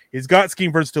boundary. He's got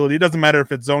scheme versatility. It doesn't matter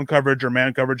if it's zone coverage or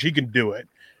man coverage. He can do it.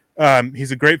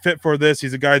 He's a great fit for this.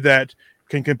 He's a guy that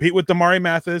can compete with Damari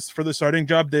Mathis for the starting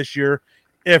job this year.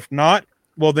 If not,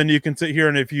 well, then you can sit here,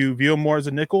 and if you view him more as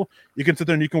a nickel, you can sit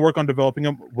there and you can work on developing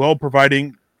him while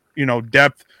providing,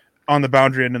 depth on the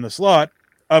boundary and in the slot,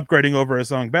 upgrading over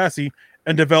Aseng Bassi,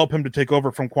 and develop him to take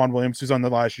over from Quan Williams, who's on the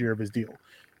last year of his deal.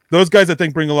 Those guys, I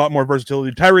think, bring a lot more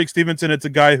versatility. Tyreek Stevenson, it's a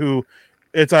guy who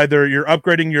it's either you're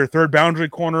upgrading your third boundary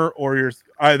corner or you're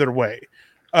either way.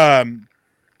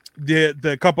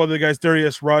 The couple other guys,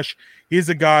 Darius Rush, he's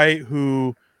a guy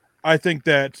who I think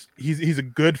that he's a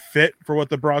good fit for what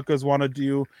the Broncos want to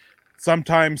do.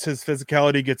 Sometimes his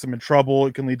physicality gets him in trouble.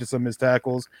 It can lead to some missed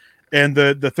tackles. And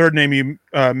the third name you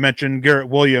mentioned, Garrett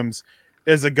Williams,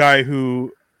 is a guy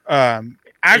who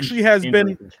actually has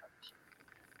been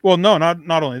Well, no,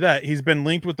 not only that. He's been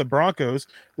linked with the Broncos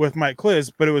with Mike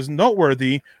Kliss, but it was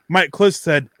noteworthy. Mike Kliss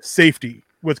said safety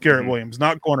with Garrett Williams,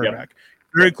 not cornerback. Yep.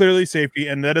 Very clearly safety,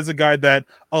 and that is a guy that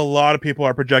a lot of people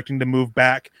are projecting to move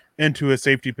back into a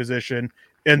safety position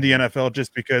in the NFL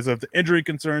just because of the injury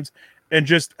concerns and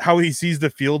just how he sees the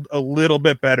field a little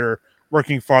bit better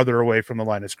working farther away from the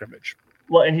line of scrimmage.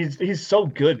 Well, and he's so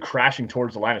good crashing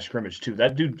towards the line of scrimmage too.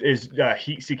 That dude is a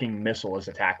heat-seeking missile as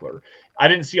a tackler. I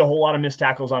didn't see a whole lot of missed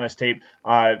tackles on his tape.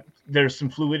 There's some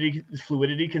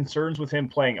fluidity concerns with him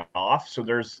playing off, so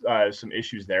there's some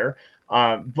issues there.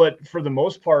 But for the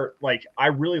most part, like, I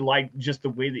really like just the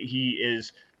way that he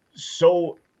is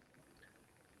so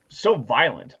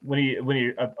violent when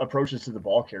he approaches to the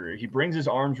ball carrier. He brings his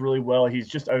arms really well. He's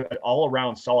just an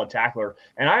all-around solid tackler.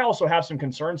 And I also have some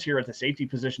concerns here at the safety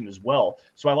position as well.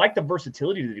 So I like the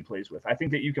versatility that he plays with. I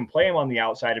think that you can play him on the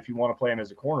outside if you want to play him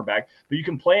as a cornerback, but you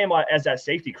can play him as that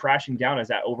safety, crashing down as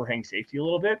that overhang safety a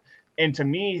little bit. And to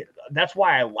me, that's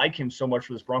why I like him so much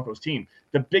for this Broncos team.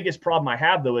 The biggest problem I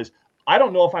have, though, is I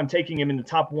don't know if I'm taking him in the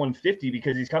top 150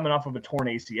 because he's coming off of a torn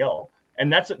ACL.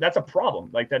 And that's a problem.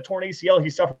 Like, that torn ACL, he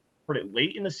suffered it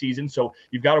late in the season, so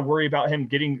you've got to worry about him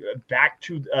getting back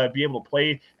to be able to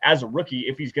play as a rookie,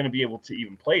 if he's going to be able to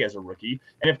even play as a rookie.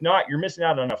 And if not, you're missing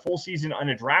out on a full season on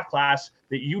a draft class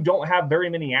that you don't have very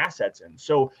many assets in.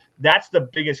 So that's the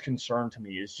biggest concern to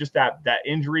me, is just that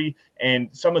injury and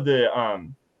some of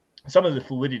the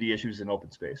fluidity issues in open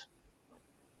space.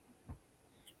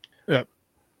 Yeah.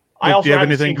 I also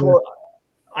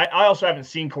haven't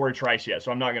seen Corey Trice yet,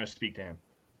 so I'm not going to speak to him.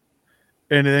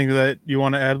 Anything that you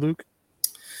want to add, Luke?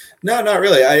 No, not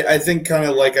really. I think, kind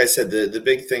of like I said, the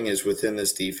big thing is within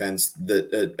this defense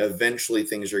that eventually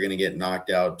things are going to get knocked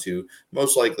out to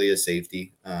most likely a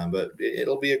safety, but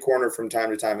it'll be a corner from time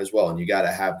to time as well. And you got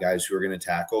to have guys who are going to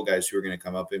tackle, guys who are going to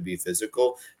come up and be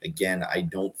physical. Again, I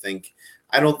don't think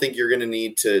you're going to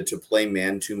need to play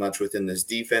man too much within this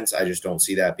defense. I just don't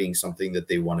see that being something that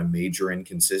they want to major in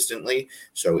consistently.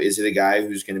 So is it a guy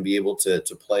who's going to be able to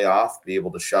play off, be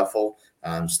able to shuffle,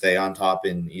 stay on top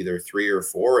in either 3 or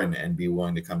 4, and be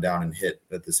willing to come down and hit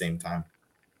at the same time?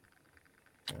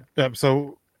 Yep.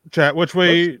 So, chat, which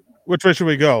way should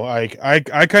we go?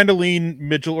 I kind of lean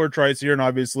Mitchell or Trice here, and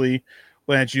obviously,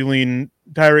 Lance, you lean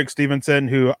Tyreek Stevenson,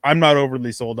 who I'm not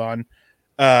overly sold on.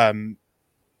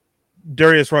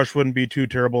 Darius Rush wouldn't be too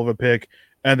terrible of a pick.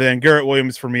 And then Garrett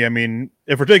Williams for me. I mean,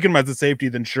 if we're taking him as a safety,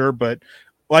 then sure. But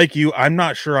like you, I'm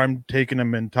not sure I'm taking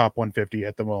him in top 150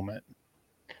 at the moment.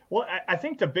 Well, I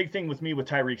think the big thing with me with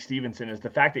Tyreek Stevenson is the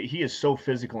fact that he is so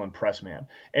physical and press man.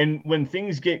 And when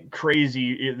things get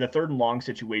crazy, the 3rd and long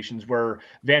situations where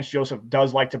Vance Joseph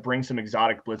does like to bring some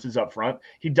exotic blitzes up front,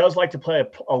 he does like to play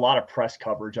a lot of press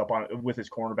coverage up on with his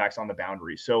cornerbacks on the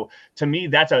boundary. So to me,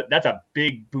 that's a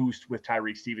big boost with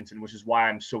Tyreek Stevenson, which is why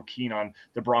I'm so keen on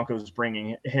the Broncos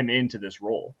bringing him into this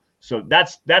role. So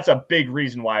that's a big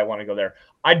reason why I want to go there.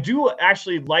 I do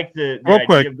actually like the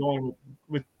idea of going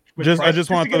with I just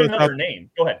want to throw another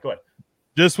name. Go ahead.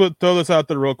 Just throw this out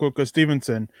there real quick with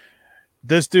Stevenson.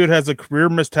 This dude has a career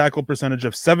missed tackle percentage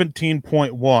of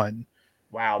 17.1.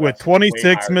 Wow. With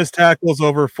 26 missed tackles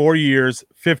over 4 years,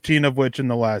 15 of which in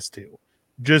the last 2.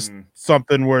 Just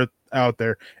something worth out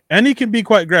there. And he can be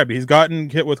quite grabby. He's gotten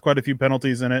hit with quite a few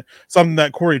penalties in it, something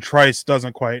that Corey Trice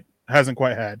hasn't quite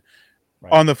had.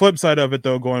 Right. On the flip side of it,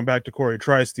 though, going back to Corey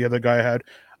Trice, the other guy had,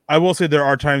 I will say there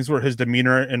are times where his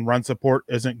demeanor and run support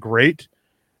isn't great,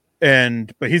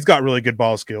 but he's got really good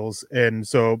ball skills, and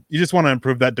so you just want to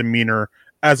improve that demeanor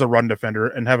as a run defender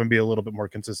and have him be a little bit more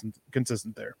consistent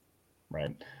there.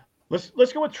 Right.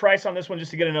 Let's go with Trice on this one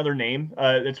just to get another name.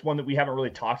 It's one that we haven't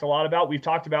really talked a lot about. We've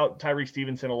talked about Tyreek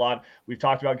Stevenson a lot. We've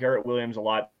talked about Garrett Williams a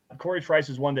lot. Corey Trice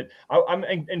is one that I'm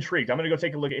intrigued. I'm going to go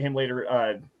take a look at him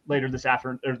later this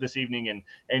afternoon or this evening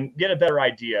and get a better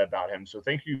idea about him. So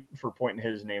thank you for pointing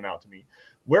his name out to me.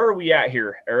 Where are we at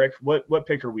here, Eric? What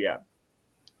pick are we at?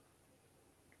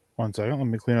 1 second. Let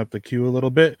me clean up the queue a little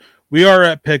bit. We are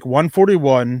at pick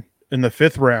 141 in the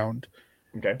 5th round.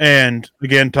 Okay. And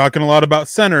again, talking a lot about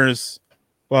centers.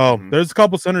 Well, there's a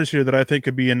couple centers here that I think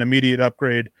could be an immediate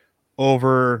upgrade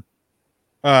over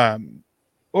Lloyd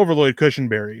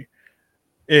Cushenberry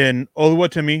in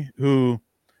Oluwatimi, who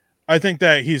I think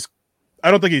that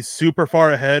I don't think he's super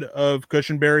far ahead of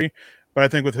Cushenberry, but I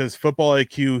think with his football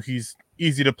IQ, he's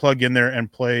easy to plug in there and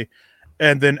play.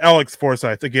 And then Alex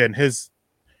Forsyth, again, his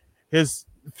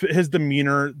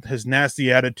demeanor, his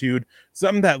nasty attitude,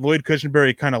 something that Lloyd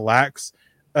Cushenberry kind of lacks.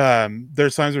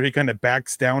 There's times where he kind of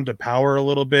backs down to power a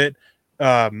little bit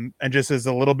and just is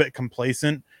a little bit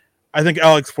complacent. I think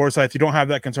Alex Forsyth, you don't have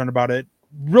that concern about it.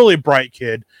 Really bright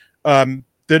kid.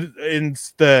 in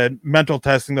the mental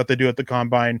testing that they do at the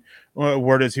combine,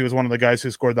 word is he was one of the guys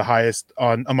who scored the highest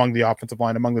among the offensive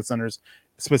line, among the centers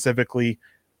specifically.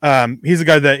 He's a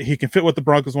guy that he can fit what the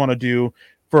Broncos want to do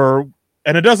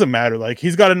and it doesn't matter. Like,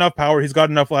 he's got enough power, he's got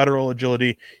enough lateral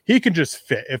agility. He can just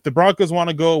fit. If the Broncos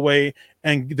want to go away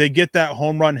and they get that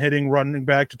home run hitting running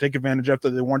back to take advantage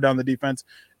after they worn down the defense,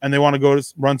 and they want to go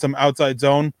to run some outside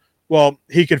zone, well,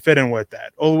 he could fit in with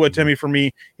that. Oluwatimi, for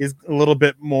me, is a little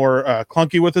bit more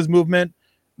clunky with his movement,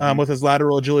 with his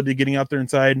lateral agility getting out there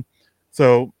inside.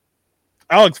 So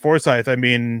Alex Forsyth, I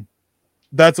mean,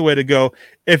 that's a way to go.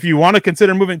 If you want to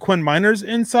consider moving Quinn Miners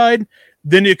inside,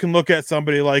 then you can look at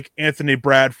somebody like Anthony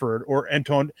Bradford or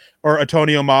Antonio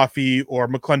Mafi or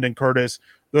McClendon Curtis.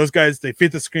 Those guys, they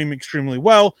fit the scheme extremely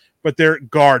well, but they're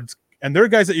guards, and they're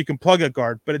guys that you can plug at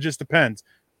guard, but it just depends.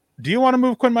 Do you want to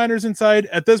move Quinn Miners inside?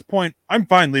 At this point, I'm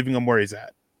fine leaving him where he's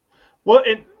at. Well,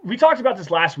 and we talked about this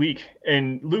last week,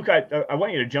 and Luke, I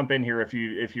want you to jump in here if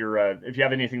you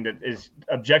have anything that is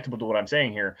objectable to what I'm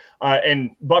saying here.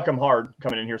 And Buckham Hard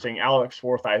coming in here saying Alex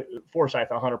Forsyth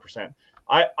 100%.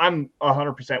 I'm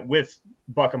 100% with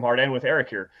Buckham Hard and with Eric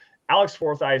here. Alex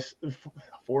Forsyth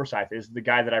is the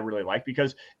guy that I really like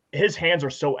because his hands are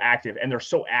so active and they're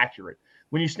so accurate.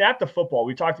 When you snap the football,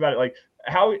 we talked about it, like,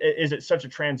 how is it such a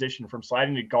transition from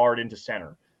sliding to guard into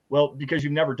center? Well, because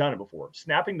you've never done it before.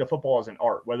 Snapping the football is an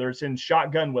art, whether it's in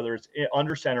shotgun, whether it's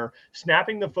under center,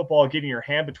 snapping the football, getting your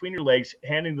hand between your legs,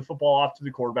 handing the football off to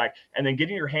the quarterback, and then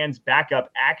getting your hands back up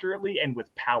accurately and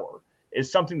with power is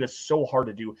something that's so hard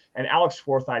to do. And Alex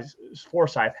Forsyth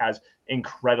has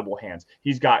incredible hands.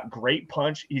 He's got great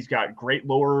punch. He's got great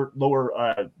lower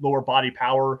body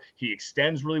power. He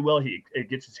extends really well. He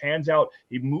gets his hands out.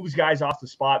 He moves guys off the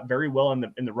spot very well in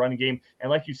the running game. And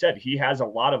like you said, he has a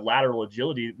lot of lateral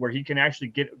agility where he can actually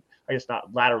get, I guess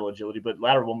not lateral agility, but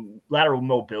lateral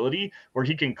mobility, where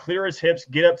he can clear his hips,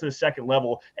 get up to the second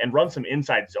level, and run some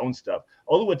inside zone stuff.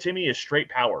 Oluwatimi is straight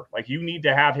power. Like, you need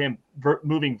to have him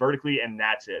moving vertically, and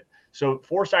that's it. So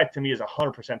Forsyth to me is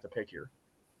 100% the pick here.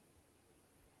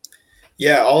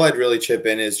 Yeah, all I'd really chip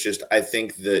in is just, I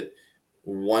think that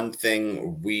one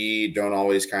thing we don't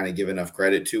always kind of give enough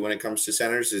credit to when it comes to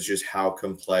centers is just how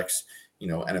complex,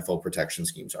 NFL protection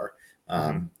schemes are.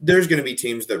 There's going to be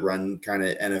teams that run kind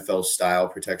of NFL style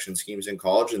protection schemes in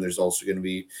college. And there's also going to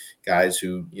be guys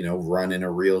who, run in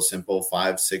a real simple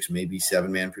 5, 6, maybe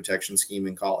 7-man protection scheme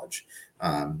in college.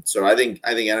 So I think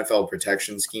NFL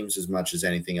protection schemes, as much as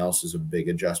anything else, is a big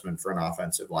adjustment for an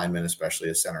offensive lineman, especially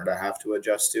a center, to have to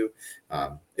adjust to.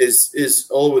 Is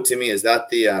Oluwatimi, is that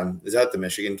the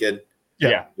Michigan kid?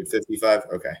 Yeah. 55.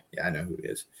 Okay. Yeah, I know who he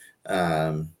is.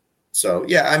 So,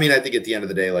 yeah, I mean, I think at the end of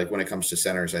the day, like, when it comes to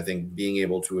centers, I think being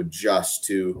able to adjust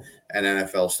to an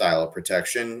NFL style of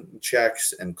protection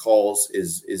checks and calls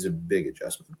is a big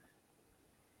adjustment.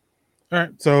 All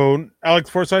right. So Alex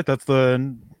Forsyth,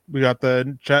 we got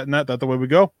the chat in that's the way we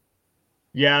go.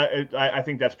 Yeah, I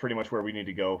think that's pretty much where we need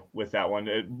to go with that one.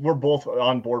 We're both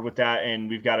on board with that, and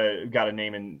we've got a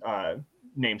name and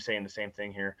name saying the same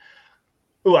thing here.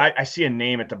 Oh, I see a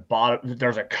name at the bottom.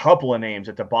 There's a couple of names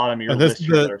at the bottom of your list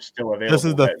here that are still available. This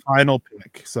is the final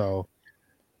pick. So,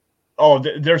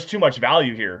 there's too much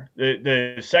value here.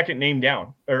 The second name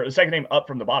down, or the second name up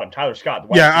from the bottom, Tyler Scott.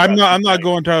 Yeah, I'm not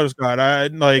going Tyler Scott.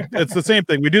 It's the same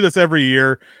thing. We do this every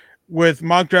year with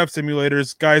mock draft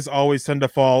simulators. Guys always tend to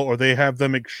fall, or they have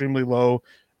them extremely low.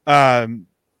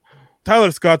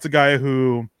 Tyler Scott's a guy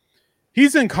who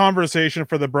he's in conversation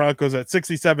for the Broncos at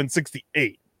 67,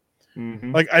 68.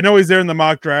 Mm-hmm. Like, I know he's there in the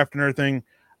mock draft and everything.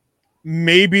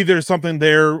 Maybe there's something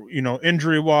there,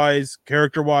 injury wise,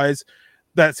 character wise,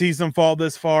 that sees him fall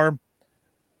this far.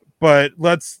 But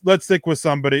let's stick with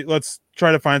somebody. Let's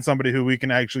try to find somebody who we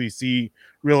can actually see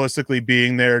realistically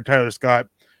being there. Tyler Scott.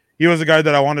 He was a guy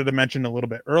that I wanted to mention a little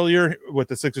bit earlier with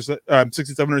the 67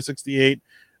 or 68.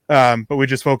 But we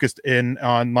just focused in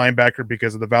on linebacker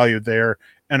because of the value there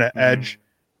and an edge.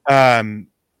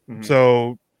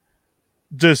 So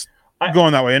just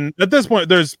going that way. And at this point,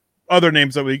 there's other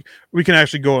names that we can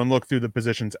actually go and look through the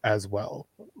positions as well.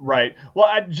 Right. Well,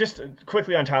 I just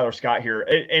quickly on Tyler Scott here.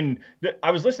 And I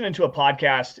was listening to a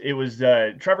podcast. It was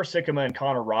Trevor Sikkema and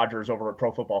Connor Rogers over at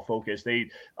Pro Football Focus.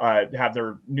 They have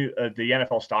their new the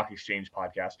NFL Stock Exchange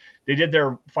podcast. They did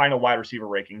their final wide receiver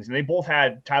rankings, and they both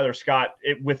had Tyler Scott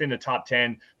within the top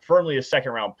 10, firmly a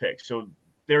second-round pick. So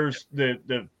there's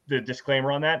the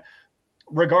disclaimer on that.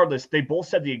 Regardless, they both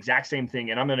said the exact same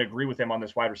thing, and I'm going to agree with them on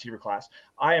this wide receiver class.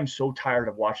 I am so tired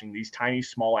of watching these tiny,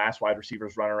 small-ass wide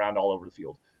receivers run around all over the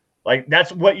field. Like,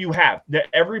 that's what you have.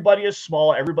 Everybody is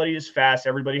small, everybody is fast,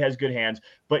 everybody has good hands,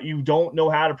 but you don't know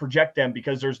how to project them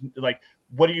because there's like,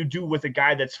 what do you do with a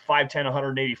guy that's 5'10",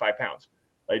 185 pounds?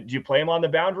 Like, do you play him on the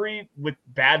boundary with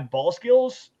bad ball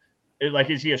skills? Like,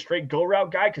 is he a straight go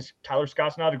route guy? Because Tyler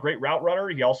Scott's not a great route runner.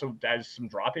 He also has some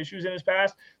drop issues in his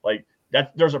past. Like,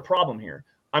 there's a problem here.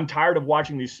 I'm tired of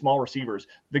watching these small receivers.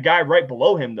 The guy right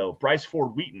below him, though, Bryce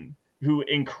Ford-Wheaton, who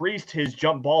increased his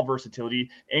jump ball versatility,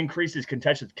 increased his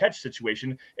contested catch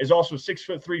situation, is also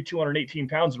 6'3", 218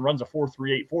 pounds, and runs a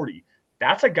 4.38 40.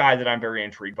 That's a guy that I'm very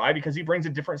intrigued by because he brings a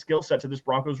different skill set to this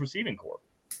Broncos receiving corps.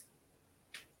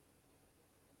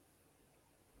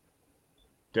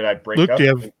 Did I break Luke, up? do you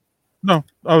have... No,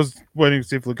 I was waiting to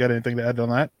see if Luke had anything to add on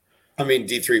that. I mean,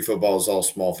 D3 football is all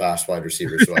small, fast wide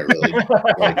receivers, so I really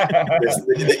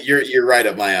you're right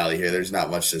up my alley here. There's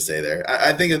not much to say there.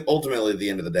 I think ultimately, at the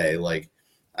end of the day, like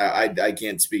I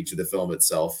can't speak to the film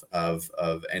itself of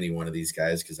any one of these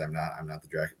guys because I'm not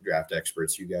the draft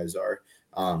experts you guys are.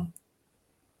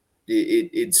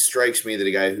 It strikes me that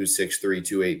a guy who's 6'3",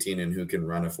 218 and who can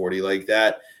run a 40 like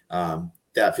that,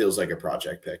 that feels like a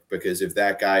project pick because if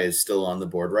that guy is still on the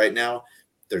board right now,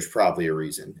 there's probably a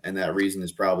reason. And that reason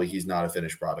is probably he's not a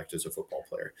finished product as a football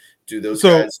player. Do those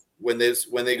guys, when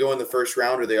they go in the first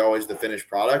round, are they always the finished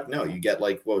product? No, you get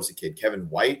like, what was the kid? Kevin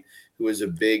White, who is a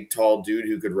big, tall dude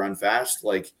who could run fast.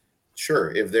 Like,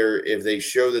 sure, if they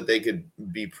show that they could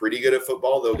be pretty good at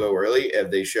football, they'll go early. If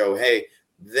they show, hey,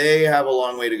 they have a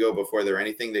long way to go before they're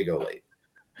anything, they go late.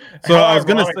 So I was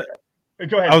going to say,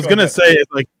 go ahead. I was going to say,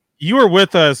 like, you were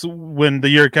with us when the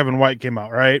year Kevin White came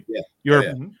out, right?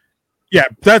 Yeah. Yeah,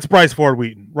 that's Bryce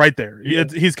Ford-Wheaton right there.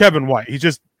 He's Kevin White. He's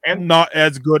just not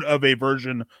as good of a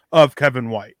version of Kevin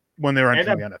White when they were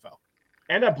entering the NFL.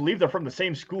 And I believe they're from the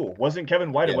same school. Wasn't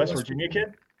Kevin White a West Virginia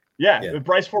kid? Yeah,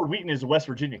 Bryce Ford-Wheaton is a West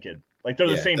Virginia kid. Like, they're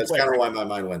the same player. That's kind of why my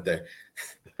mind went there.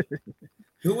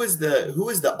 Who was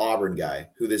the Auburn guy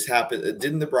who this happened?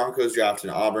 Didn't the Broncos draft an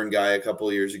Auburn guy a couple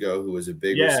of years ago who was a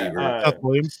big receiver? Seth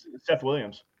Williams.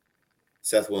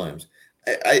 Seth Williams.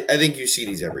 I think you see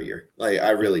these every year. Like, I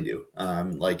really do.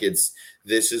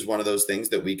 This is one of those things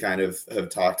that we kind of have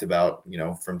talked about,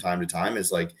 from time to time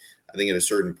is like, I think at a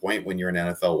certain point when you're an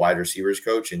NFL wide receivers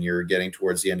coach and you're getting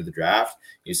towards the end of the draft,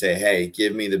 you say, hey,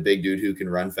 give me the big dude who can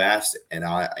run fast. And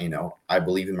I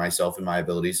believe in myself and my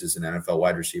abilities as an NFL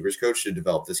wide receivers coach to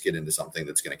develop this kid into something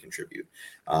that's going to contribute.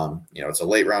 It's a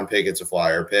late round pick. It's a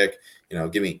flyer pick.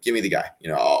 Give me the guy.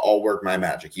 I'll work my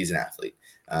magic. He's an athlete.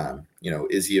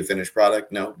 Is he a finished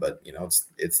product? No, but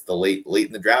it's the late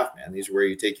in the draft, man. These are where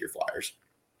you take your flyers.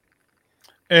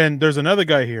 And there's another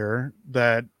guy here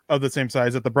that of the same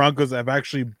size that the Broncos have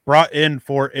actually brought in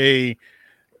for a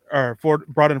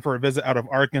visit out of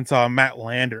Arkansas, Matt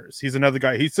Landers. He's another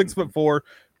guy. He's 6'4",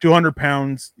 200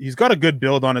 pounds. He's got a good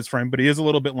build on his frame, but he is a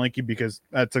little bit lanky because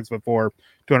at 6'4",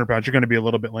 200 pounds, you're going to be a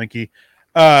little bit lanky.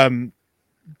 But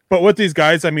with these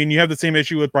guys, I mean, you have the same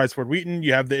issue with Bryce Ford-Wheaton.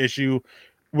 You have the issue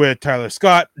with Tyler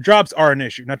Scott. Drops are an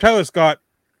issue. Now, Tyler Scott,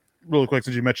 really quick,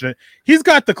 since you mentioned it, he's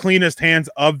got the cleanest hands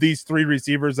of these three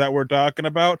receivers that we're talking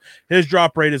about. His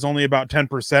drop rate is only about 10%,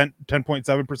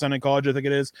 10.7% in college, I think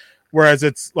it is, whereas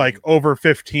it's like over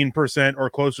 15% or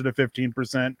closer to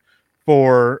 15%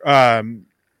 for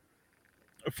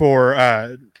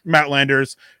Matt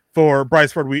Landers. For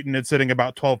Bryce Ford-Wheaton, it's sitting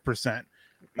about 12%.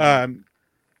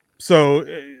 So,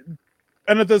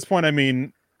 and at this point, I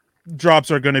mean,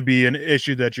 drops are going to be an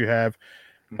issue that you have.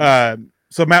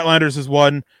 So Matt Landers is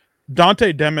one.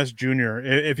 Dante Demis Jr.,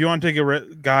 if you want to take a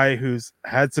guy who's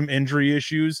had some injury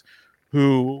issues,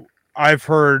 who I've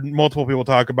heard multiple people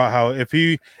talk about how if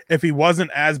he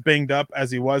wasn't as banged up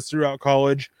as he was throughout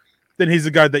college, then he's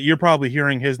a guy that you're probably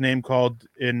hearing his name called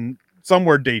in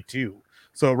somewhere day 2.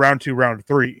 So round 2, round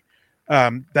 3.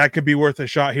 That could be worth a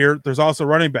shot here. There's also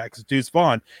running backs, Deuce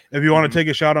Vaughn. If you want to take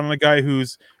a shot on a guy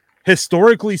who's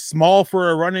historically small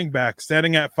for a running back,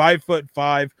 standing at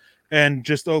 5'5" and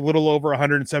just a little over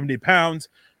 170 pounds,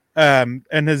 and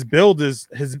his build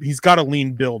he's got a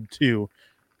lean build too.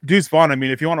 Deuce Vaughn, I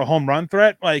mean, if you want a home run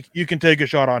threat, like, you can take a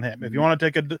shot on him. If you want to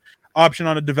take an option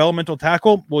on a developmental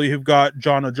tackle, well, you've got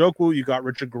John Ojokwu, you got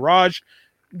Richard Garage.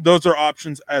 Those are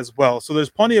options as well. So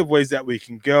there's plenty of ways that we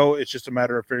can go. It's just a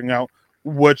matter of figuring out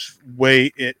which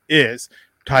way it is.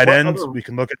 Tight ends, we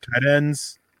can look at tight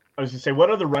ends. I was going to say, what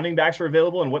other running backs are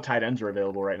available and what tight ends are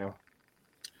available right now?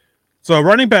 So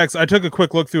running backs, I took a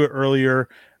quick look through it earlier.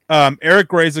 Eric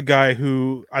Gray's a guy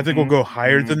who I think will go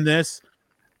higher than this.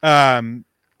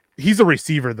 He's a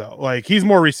receiver, though. Like, he's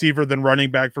more receiver than running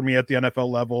back for me at the NFL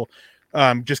level.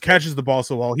 Just catches the ball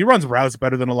so well. He runs routes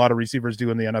better than a lot of receivers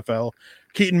do in the NFL.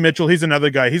 Keaton Mitchell, he's another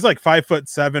guy. He's like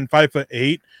 5'7",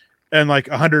 5'8", and like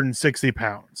 160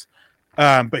 pounds.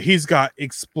 But he's got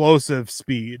explosive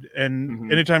speed,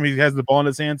 and anytime he has the ball in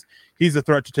his hands, he's a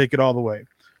threat to take it all the way.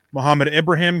 Mohamed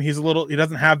Ibrahim, he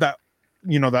doesn't have that,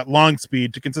 that long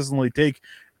speed to consistently take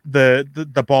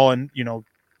the ball and,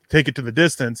 take it to the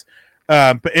distance.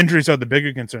 But injuries are the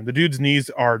bigger concern. The dude's knees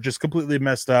are just completely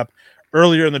messed up.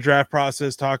 Earlier in the draft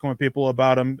process, talking with people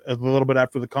about him a little bit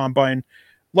after the combine,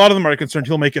 a lot of them are concerned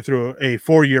he'll make it through a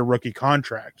 4-year rookie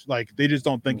contract. Like, they just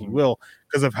don't think he will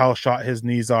because of how shot his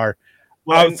knees are.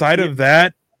 Well, outside of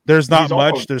that, there's not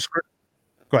much. Go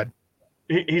ahead.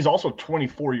 He's also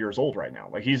 24 years old right now.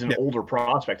 Like, he's an older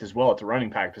prospect as well at the running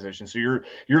back position. So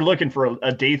you're looking for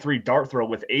a day 3 dart throw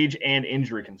with age and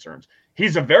injury concerns.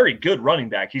 He's a very good running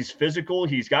back. He's physical.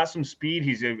 He's got some speed.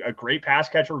 He's a great pass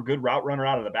catcher, a good route runner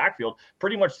out of the backfield.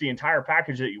 Pretty much the entire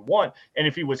package that you want. And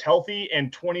if he was healthy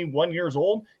and 21 years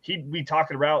old, he'd be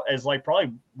talking about as like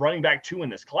probably running back 2 in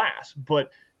this class.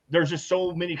 But there's just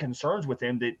so many concerns with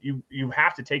him that you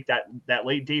have to take that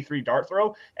late day 3 dart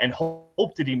throw and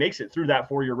hope that he makes it through that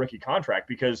 4-year rookie contract,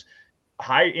 because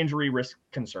high injury risk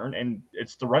concern, and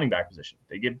it's the running back position.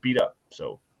 They get beat up.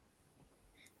 So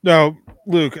now,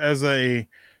 Luke, as a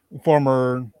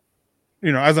former,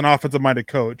 as an offensive minded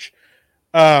coach,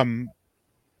 how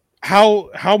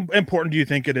important do you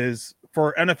think it is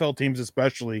for NFL teams,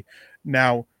 especially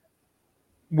now,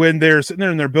 when they're sitting there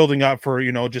and they're building up for,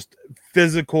 just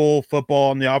physical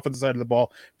football on the offensive side of the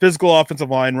ball, physical offensive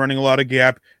line, running a lot of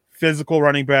gap, physical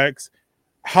running backs,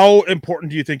 how important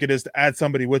do you think it is to add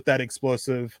somebody with that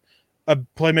explosive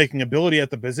playmaking ability at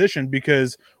the position?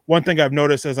 Because one thing I've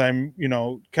noticed as I'm,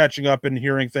 catching up and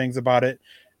hearing things about it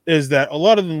is that a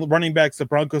lot of the running backs the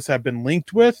Broncos have been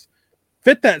linked with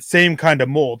fit that same kind of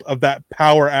mold of that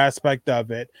power aspect of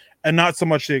it and not so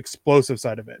much the explosive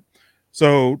side of it.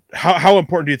 So how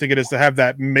important do you think it is to have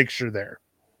that mixture there?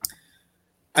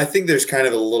 I think there's kind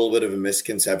of a little bit of a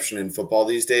misconception in football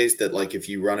these days that, like, if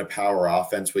you run a power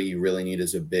offense, what you really need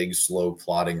is a big, slow,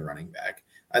 plodding running back.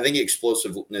 I think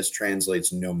explosiveness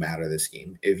translates no matter the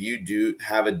scheme. If you do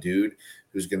have a dude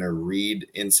who's going to read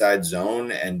inside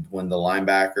zone, and when the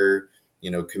linebacker,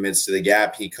 commits to the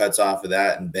gap, he cuts off of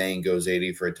that and bang, goes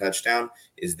 80 for a touchdown.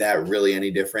 Is that really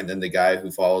any different than the guy who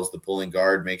follows the pulling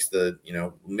guard, makes the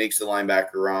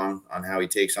linebacker wrong on how he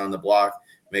takes on the block,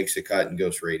 makes a cut and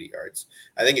goes for 80 yards?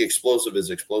 I think explosive is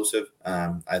explosive.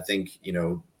 I think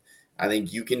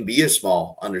you can be a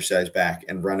small, undersized back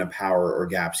and run a power or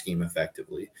gap scheme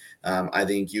effectively. I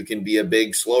think you can be a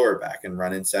big, slower back and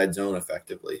run inside zone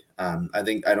effectively. I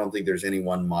don't think there's any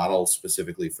one model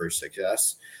specifically for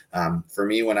success. For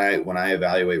me, when I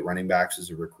evaluate running backs as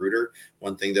a recruiter,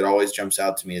 one thing that always jumps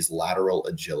out to me is lateral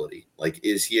agility. Like,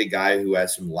 is he a guy who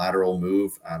has some lateral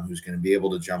move, who's going to be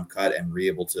able to jump cut and be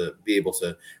able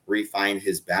to refine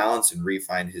his balance and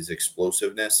refine his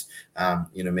explosiveness?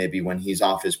 Maybe when he's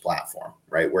off his platform,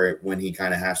 right, when he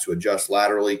kind of has to adjust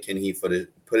laterally, can he put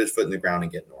his foot in the ground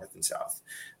and get north and south?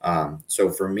 So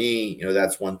for me,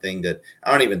 that's one thing that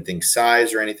I don't even think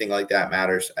size or anything like that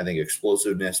matters. I think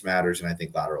explosiveness matters, and I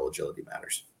think lateral agility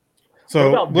matters.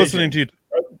 So listening to you.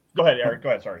 Go ahead, Eric. Go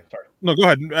ahead. Sorry. No, go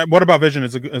ahead. What about vision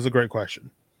is a great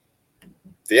question.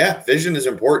 Yeah, vision is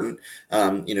important.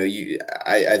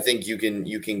 I think you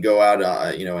can go out,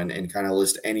 and kind of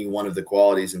list any one of the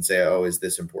qualities and say, oh, is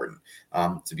this important?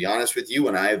 To be honest with you,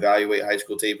 when I evaluate high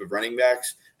school tape of running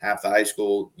backs, half the high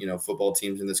school, football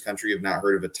teams in this country have not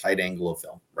heard of a tight angle of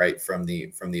film, right? From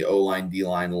the O-line,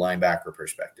 D-line, linebacker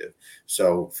perspective.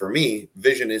 So for me,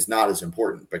 vision is not as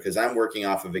important because I'm working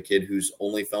off of a kid whose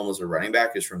only film as a running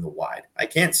back is from the wide. I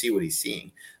can't see what he's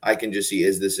seeing. I can just see,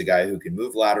 is this a guy who can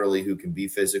move laterally, who can be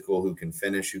physical, who can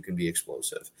finish, who can be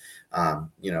explosive?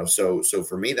 So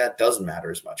for me, that doesn't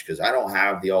matter as much because I don't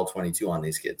have the all 22 on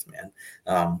these kids,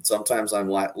 man. Sometimes I'm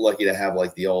lucky to have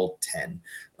like the all 10.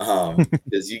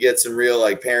 Because you get some real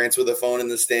like parents with a phone in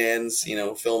the stands,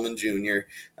 filming junior.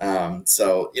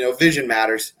 So vision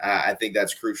matters. I think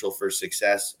that's crucial for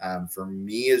success. For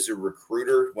me as a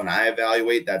recruiter, when I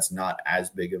evaluate, that's not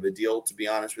as big of a deal, to be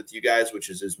honest with you guys,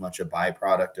 which is as much a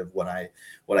byproduct of what I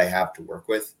have to work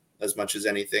with as much as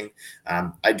anything.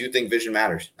 I do think vision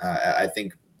matters. I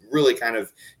think really kind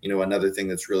of, another thing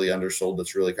that's really undersold,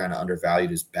 that's really kind of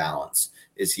undervalued is balance.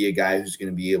 Is he a guy who's going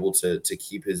to be able to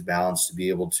keep his balance, to be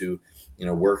able to,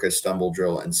 work a stumble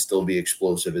drill and still be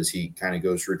explosive as he kind of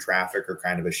goes through traffic or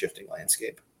kind of a shifting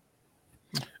landscape?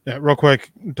 Yeah, real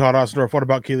quick, Todd Ostendorf, what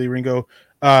about Keely Ringo?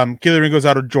 Keely Ringo's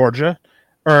out of Georgia,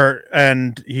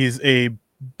 and he's a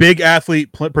big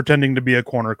athlete pretending to be a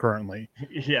corner currently.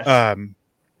 Yes.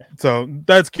 So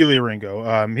that's Keely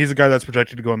Ringo. He's a guy that's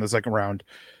projected to go in the second round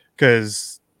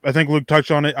because I think Luke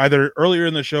touched on it either earlier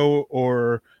in the show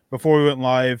or before we went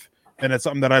live, and it's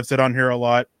something that I've said on here a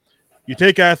lot. You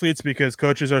take athletes because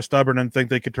coaches are stubborn and think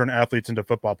they could turn athletes into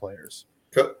football players.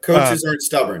 Coaches aren't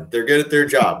stubborn. They're good at their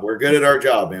job. We're good at our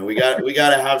job, man. We got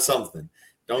to have something.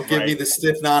 Don't give me the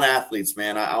stiff non-athletes,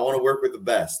 man. I want to work with the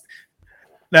best.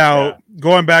 Now,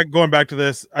 going back to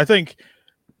this, I think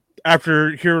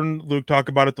after hearing Luke talk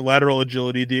about it, the lateral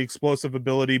agility, the explosive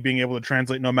ability, being able to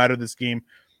translate no matter the scheme,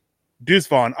 Deuce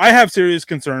Vaughn, I have serious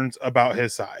concerns about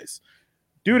his size.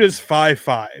 Dude is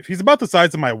 5'5". He's about the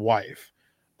size of my wife.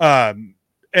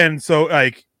 And so,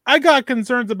 like, I got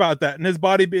concerns about that and his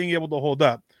body being able to hold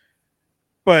up.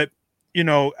 But, you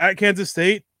know, at Kansas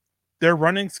State, their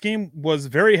running scheme was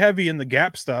very heavy in the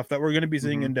gap stuff that we're going to be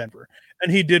seeing in Denver.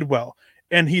 And he did well.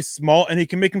 And he's small, and he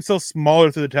can make himself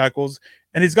smaller through the tackles,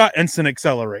 and he's got instant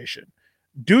acceleration.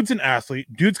 Dude's an athlete.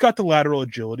 Dude's got the lateral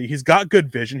agility. He's got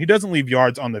good vision. He doesn't leave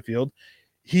yards on the field.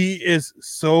 He is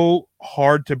so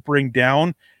hard to bring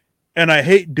down. And I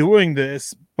hate doing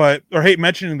this, or hate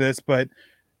mentioning this, but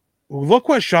look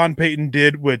what Sean Payton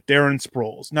did with Darren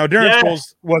Sproles. Now, Darren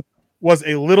Sproles was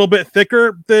a little bit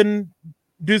thicker than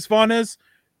Deuce Vaughn is,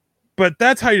 but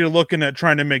that's how you're looking at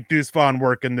trying to make Deuce Vaughn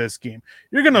work in this game.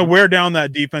 You're going to wear down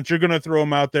that defense. You're going to throw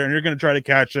him out there, and you're going to try to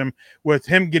catch him with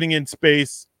him getting in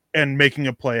space and making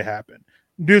a play happen.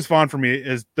 Deuce Vaughn for me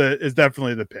is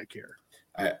definitely the pick here.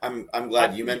 I'm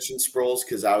glad you mentioned Sproles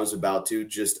because I was about to,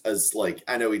 just as, like,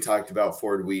 I know we talked about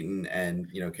Ford Wheaton and,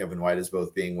 you know, Kevin White as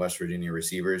both being West Virginia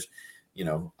receivers. You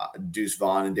know, Deuce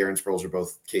Vaughn and Darren Sproles are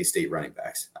both K-State running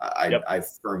backs. I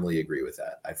firmly agree with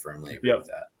that. With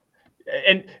that.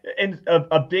 And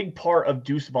a big part of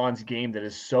Deuce Vaughn's game that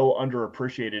is so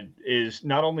underappreciated is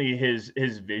not only his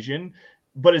vision,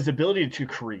 but his ability to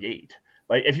create.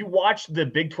 Like, if you watch the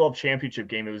Big 12 championship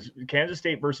game, it was Kansas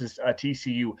State versus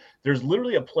TCU. There's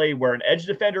literally a play where an edge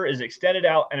defender is extended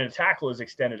out and a tackle is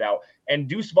extended out, and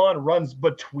Deuce Vaughn runs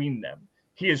between them.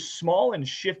 He is small and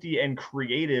shifty and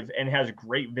creative and has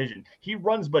great vision. He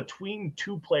runs between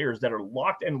two players that are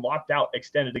locked and locked out,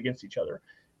 extended against each other.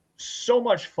 So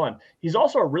much fun. He's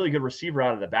also a really good receiver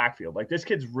out of the backfield. Like, this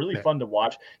kid's really fun to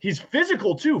watch. He's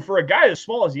physical too. For a guy as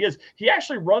small as he is, he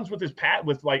actually runs with his pad.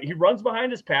 He runs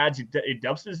behind his pads. He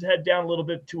dumps his head down a little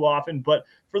bit too often, but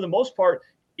for the most part,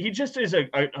 he just is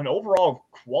an overall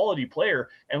quality player.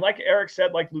 And like Eric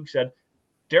said, like Luke said,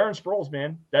 Darren Sproles,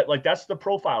 man, that's the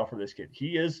profile for this kid.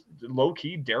 He is low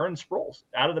key Darren Sproles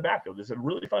out of the backfield. It's a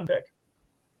really fun pick.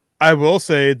 I will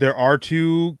say there are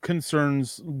two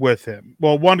concerns with him.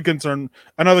 Well,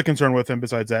 another concern with him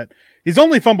besides that, he's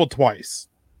only fumbled twice.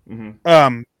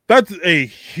 That's a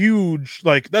huge,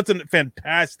 that's an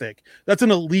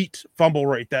elite fumble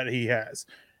rate that he has.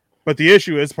 But the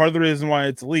issue is, part of the reason why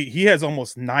it's elite, he has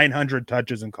almost 900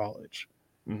 touches in college.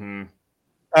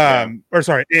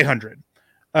 800.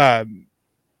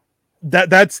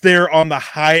 That's there on the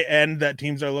high end that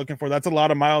teams are looking for. That's a lot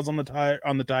of miles on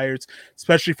the tires,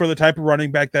 especially for the type of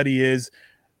running back that he is.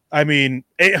 I mean,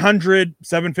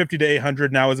 750 to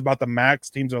 800 now is about the max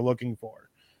teams are looking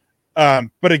for.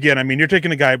 But again, I mean, you're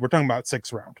taking a guy, we're talking about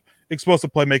 6th round,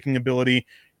 explosive playmaking ability.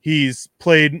 He's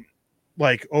played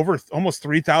like over almost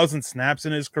 3,000 snaps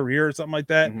in his career or something like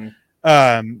that.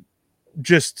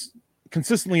 Just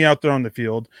consistently out there on the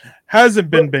field, hasn't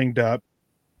been banged up,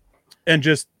 and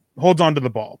just holds on to the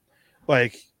ball.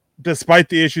 Like, despite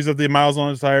the issues of the miles on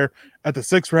his tire at the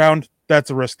 6th round,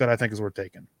 that's a risk that I think is worth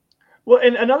taking. Well,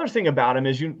 and another thing about him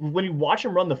is when you watch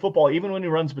him run the football, even when he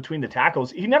runs between the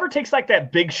tackles, he never takes like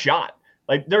that big shot.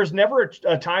 Like, there's never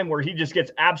a time where he just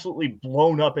gets absolutely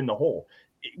blown up in the hole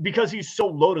because he's so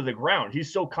low to the ground.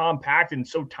 He's so compact and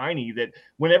so tiny that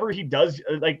whenever he does,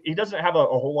 he doesn't have a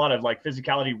whole lot of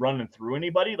physicality running through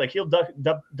anybody. Like, he'll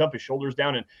dump his shoulders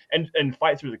down and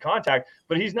fight through the contact,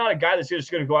 but he's not a guy that's just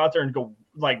going to go out there and go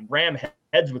ram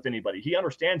heads with anybody. He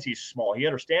understands he's small. He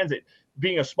understands that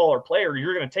being a smaller player,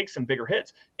 you're going to take some bigger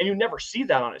hits, and you never see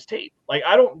that on his tape. Like,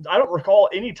 I don't recall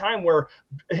any time where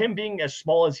him being as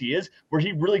small as he is, where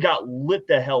he really got lit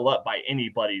the hell up by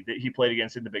anybody that he played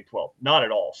against in the Big 12. Not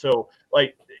at all. So,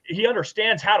 he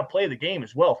understands how to play the game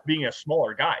as well, being a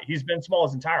smaller guy. He's been small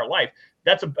his entire life.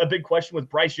 That's a big question with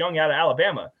Bryce Young out of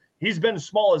Alabama. He's been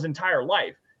small his entire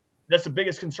life. That's the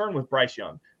biggest concern with Bryce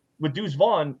Young. With Deuce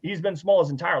Vaughn, he's been small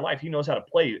his entire life. He knows how to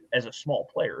play as a small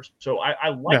player. So I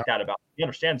like that about him. He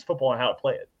understands football and how to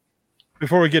play it.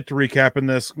 Before we get to recapping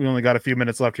this, we only got a few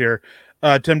minutes left here.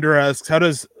 Tim Durr asks, how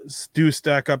does Deuce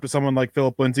stack up to someone like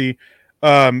Phillip Lindsay?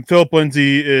 Phillip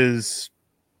Lindsay is,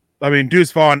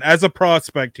 Deuce Vaughn as a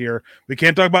prospect here. We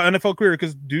can't talk about NFL career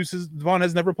because Vaughn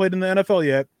has never played in the NFL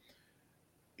yet.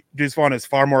 Deuce Vaughn is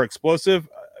far more explosive.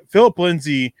 Philip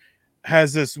Lindsay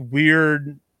has this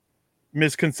weird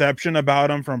misconception about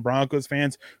him from Broncos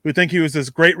fans who think he was this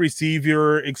great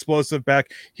receiver, explosive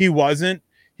back. He wasn't.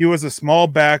 He was a small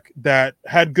back that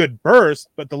had good burst,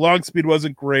 but the long speed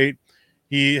wasn't great.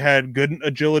 He had good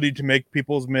agility to make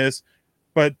people's miss,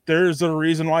 but there's a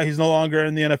reason why he's no longer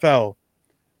in the NFL.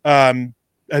 And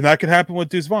that could happen with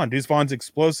Deuce Vaughn. Deuce Vaughn's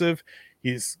explosive.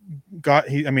 He's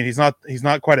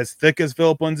not quite as thick as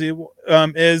Philip Lindsay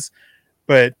is,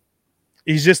 but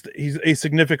he's a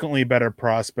significantly better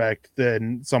prospect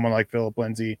than someone like Philip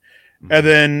Lindsay. Mm-hmm.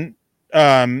 And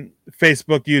then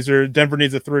Facebook user, Denver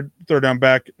needs a third down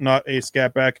back, not a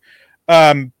scat back.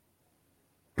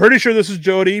 Pretty sure this is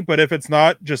Jody, but if it's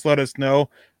not, just let us know.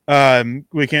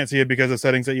 We can't see it because of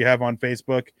settings that you have on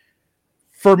Facebook.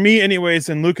 For me, anyways,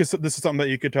 and Lucas, this is something that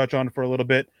you could touch on for a little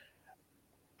bit.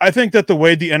 I think that the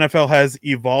way the NFL has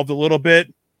evolved a little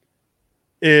bit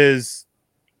is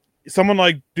someone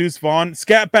like Deuce Vaughn,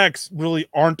 scat backs really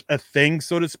aren't a thing,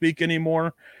 so to speak,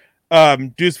 anymore.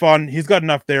 Deuce Vaughn, he's got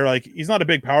enough there. Like, he's not a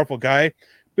big, powerful guy,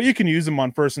 but you can use him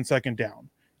on first and second down.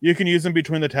 You can use him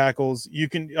between the tackles. You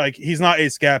can, like, he's not a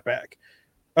scat back.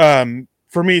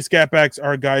 For me, scat backs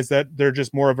are guys that they're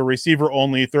just more of a receiver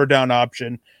only third down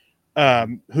option,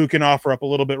 who can offer up a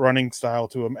little bit running style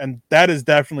to him. And that is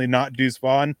definitely not Deuce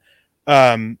Vaughn.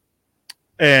 And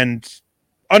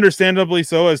understandably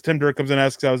so, as Tim Dirk comes and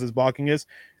asks how his blocking is,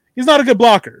 he's not a good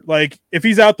blocker. Like, if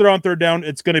he's out there on third down,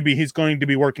 he's going to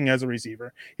be working as a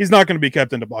receiver. He's not going to be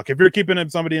kept into block. If you're keeping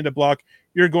somebody into block,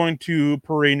 you're going to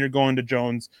Perrine, you're going to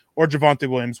Jones or Javonte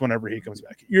Williams whenever he comes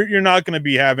back. You're not going to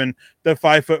be having the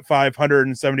 5'5",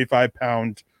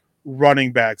 175-pound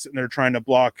running backs, and they're trying to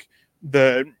block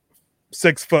the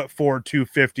 6'4",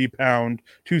 250-pound,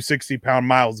 260-pound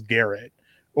Myles Garrett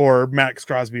or Max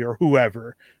Crosby or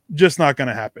whoever. Just not going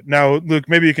to happen. Now, Luke,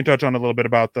 maybe you can touch on a little bit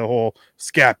about the whole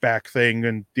scat back thing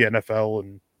in the NFL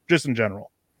and just in general.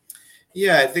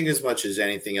 Yeah, I think as much as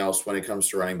anything else, when it comes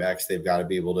to running backs, they've got to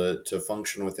be able to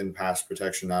function within pass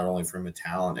protection, not only from a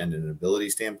talent and an ability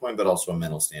standpoint, but also a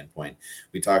mental standpoint.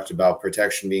 We talked about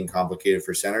protection being complicated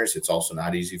for centers. It's also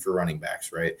not easy for running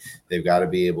backs, right? They've got to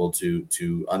be able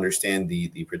to understand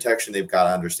the protection. They've got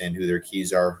to understand who their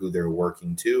keys are, who they're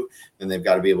working to, and they've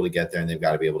got to be able to get there, and they've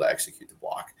got to be able to execute the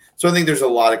block. So I think there's a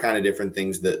lot of kind of different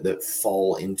things that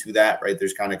fall into that, right?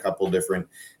 There's kind of a couple different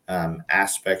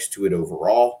aspects to it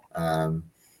overall.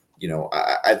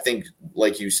 I think,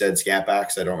 like you said, scat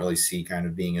backs, I don't really see kind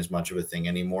of being as much of a thing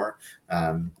anymore.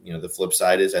 The flip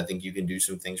side is I think you can do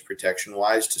some things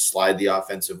protection-wise to slide the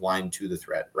offensive line to the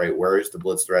threat, right? Where is the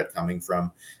blitz threat coming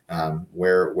from?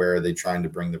 Where are they trying to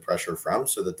bring the pressure from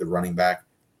so that the running back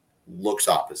looks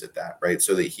opposite that, right?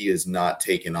 So that he is not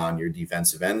taking on your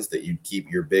defensive ends, that you keep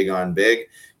your big on big,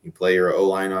 you play your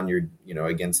O-line on your,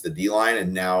 against the D-line,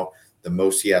 and now the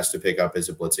most he has to pick up is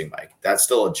a blitzing Mike. That's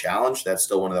still a challenge. That's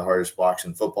still one of the hardest blocks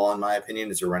in football, in my opinion,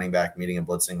 is a running back meeting a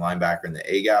blitzing linebacker in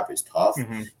the A-gap is tough.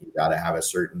 Mm-hmm. You got to have a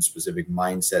certain specific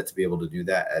mindset to be able to do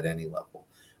that at any level.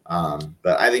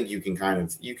 But I think you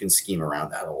can scheme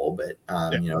around that a little bit.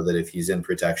 That if he's in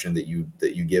protection, that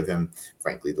you give him,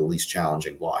 frankly, the least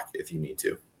challenging block if you need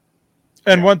to.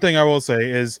 And one thing I will say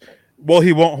is, while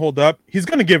he won't hold up, he's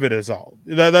going to give it his all.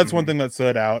 That's mm-hmm. one thing that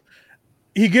stood out.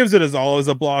 He gives it his all as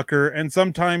a blocker, and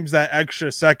sometimes that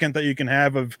extra second that you can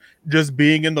have of just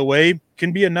being in the way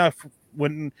can be enough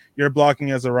when you're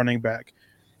blocking as a running back.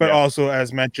 But also,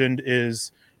 as mentioned,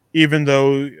 is even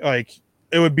though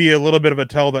it would be a little bit of a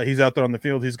tell that he's out there on the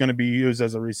field, he's going to be used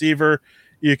as a receiver.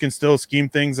 You can still scheme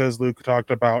things, as Luke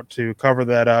talked about, to cover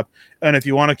that up. And if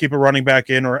you want to keep a running back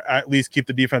in, or at least keep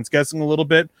the defense guessing a little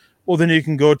bit, well, then you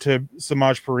can go to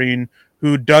Samaj Perrine,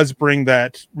 who does bring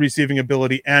that receiving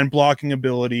ability and blocking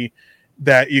ability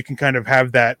that you can kind of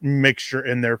have that mixture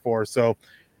in there for. So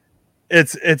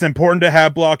it's important to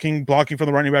have blocking for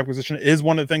the running back position is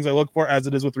one of the things I look for, as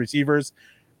it is with receivers.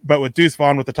 But with Deuce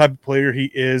Vaughn, with the type of player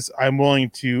he is, I'm willing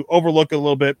to overlook it a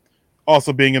little bit.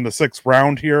 Also being in the 6th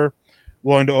round here,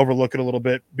 willing to overlook it a little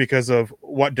bit because of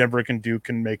what Denver can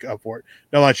make up for it.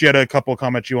 Now, Lance, you had a couple of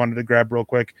comments you wanted to grab real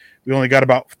quick. We only got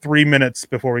about 3 minutes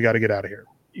before we got to get out of here.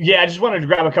 Yeah, I just wanted to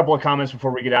grab a couple of comments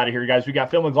before we get out of here, guys. We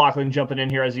got Phil McLaughlin jumping in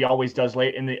here, as he always does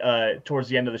late in the towards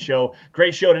the end of the show.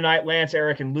 Great show tonight, Lance,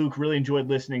 Eric, and Luke. Really enjoyed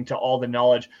listening to all the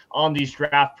knowledge on these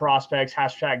draft prospects.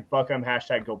 #Buckham,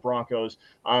 #Go Broncos.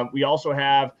 We also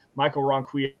have Michael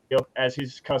Ronquillo, as he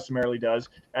customarily does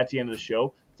at the end of the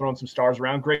show, throwing some stars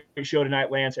around. Great show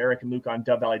tonight, Lance, Eric, and Luke on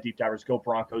Dove Valley Deep Divers. Go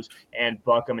Broncos and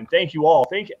Buckham. And thank you all.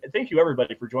 Thank you,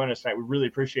 everybody, for joining us tonight. We really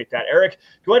appreciate that. Eric,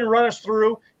 go ahead and run us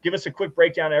through. Give us a quick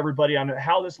breakdown to everybody on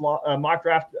how this mock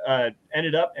draft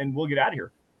ended up, and we'll get out of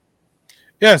here.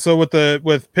 Yeah, so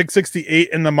with pick 68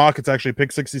 in the mock, it's actually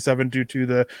pick 67 due to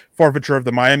the forfeiture of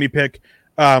the Miami pick.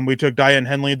 We took Diane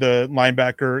Henley, the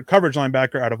coverage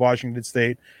linebacker out of Washington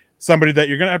State, somebody that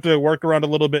you're going to have to work around a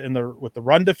little bit with the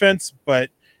run defense,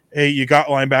 but hey, you got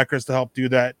linebackers to help do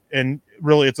that, and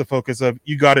really it's a focus of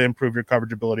you got to improve your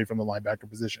coverage ability from the linebacker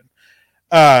position.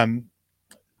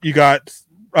 You got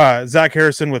Zach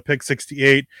Harrison with pick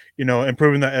 68,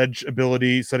 improving the edge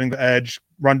ability, setting the edge,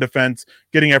 run defense,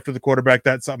 getting after the quarterback.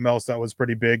 That's something else that was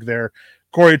pretty big there.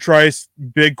 Corey Trice,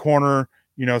 big corner,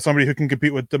 somebody who can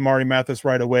compete with Damari Mathis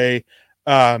right away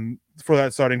for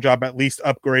that starting job, at least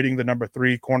upgrading the number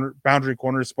 3 boundary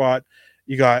corner spot.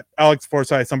 You got Alex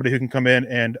Forsythe, somebody who can come in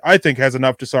and I think has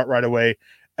enough to start right away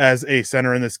as a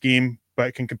center in the scheme,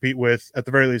 but can compete at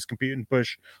the very least, compete and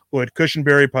push Lloyd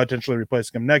Cushenberry, potentially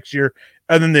replacing him next year.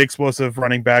 And then the explosive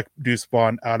running back Deuce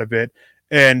Vaughn out of it.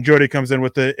 And Jody comes in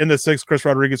in the 6th. Chris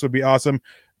Rodriguez would be awesome.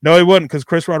 No, he wouldn't, because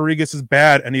Chris Rodriguez is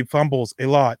bad and he fumbles a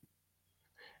lot.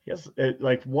 Yes,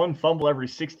 like one fumble every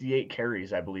 68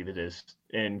 carries, I believe it is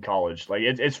in college. Like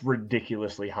it's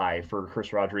ridiculously high for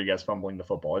Chris Rodriguez fumbling the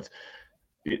football.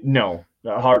 No,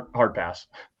 hard pass.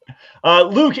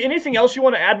 Luke, anything else you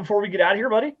want to add before we get out of here,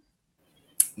 buddy?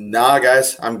 Nah,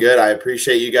 guys, I'm good. I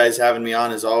appreciate you guys having me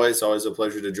on as always. It's always a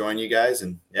pleasure to join you guys.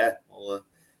 And yeah, well,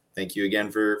 thank you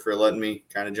again for letting me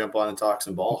kind of jump on and talk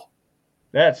some ball.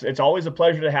 It's always a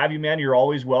pleasure to have you, man. You're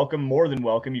always welcome, more than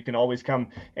welcome. You can always come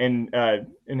and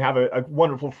have a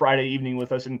wonderful Friday evening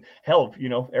with us. And hell,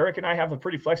 Eric and I have a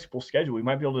pretty flexible schedule. We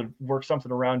might be able to work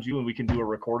something around you, and we can do a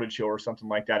recorded show or something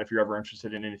like that if you're ever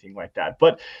interested in anything like that.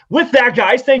 But with that,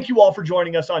 guys, thank you all for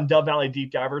joining us on Dove Valley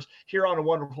Deep Divers here on a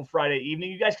wonderful Friday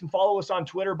evening. You guys can follow us on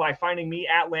Twitter by finding me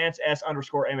at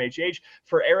LanceS_MHH,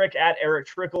 for Eric at Eric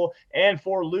Trickle, and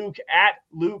for Luke at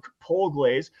Luke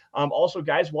Polglaze. Also,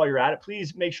 guys, while you're at it, please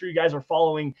make sure you guys are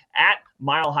following at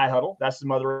Mile High Huddle. That's the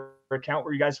mother account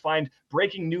where you guys find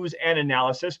breaking news and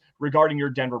analysis regarding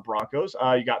your Denver Broncos.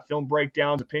 You got film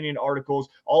breakdowns, opinion articles,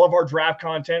 all of our draft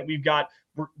content. We've got,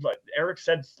 like Eric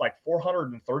said, like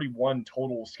 431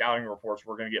 total scouting reports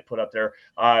we're going to get put up there.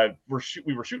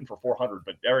 We were shooting for 400,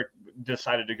 but Eric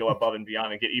decided to go above and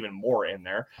beyond and get even more in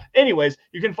there. Anyways,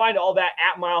 you can find all that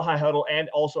at Mile High Huddle and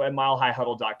also at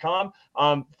milehighhuddle.com.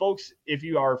 Folks, if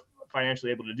you are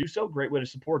financially able to do so, great way to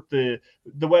support the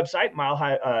website,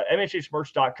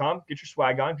 MHHmerch.com. Get your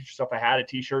swag on, get yourself a hat, a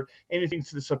t-shirt, anything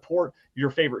to support your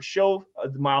favorite show,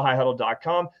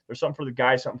 milehighhuddle.com. There's something for the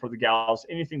guys, something for the gals,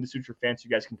 anything to suit your fancy,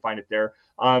 you guys can find it there.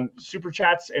 Super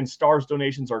chats and stars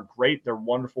donations are great. They're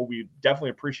wonderful. We definitely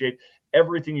appreciate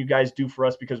everything you guys do for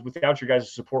us, because without your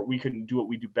guys' support, we couldn't do what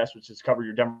we do best, which is cover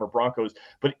your Denver Broncos.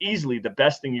 But easily the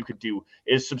best thing you could do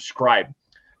is subscribe.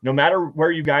 No matter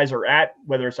where you guys are at,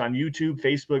 whether it's on YouTube,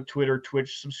 Facebook, Twitter,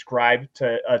 Twitch, subscribe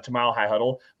to Mile High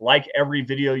Huddle. Like every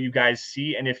video you guys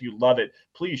see, and if you love it,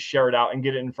 please share it out and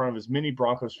get it in front of as many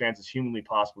Broncos fans as humanly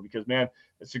possible, because, man,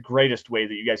 it's the greatest way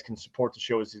that you guys can support the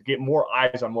show is to get more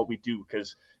eyes on what we do,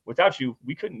 because without you,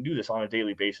 we couldn't do this on a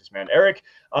daily basis, man. Eric,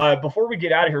 before we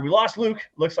get out of here, we lost Luke.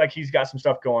 Looks like he's got some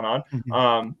stuff going on.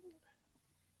 Mm-hmm.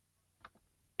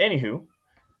 Anywho,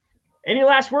 any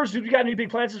last words? Dude, you got any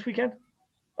big plans this weekend?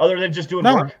 Other than just doing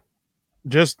work?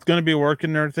 Just going to be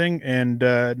working and everything, and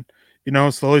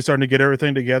slowly starting to get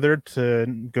everything together to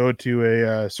go to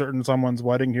a certain someone's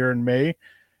wedding here in May.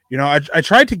 I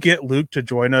tried to get Luke to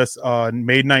join us on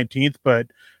May 19th, but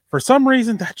for some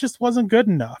reason that just wasn't good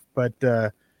enough. But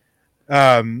no,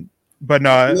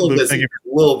 Luke, thank you.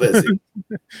 A little busy.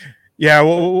 Yeah,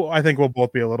 well, I think we'll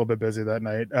both be a little bit busy that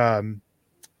night.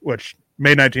 Which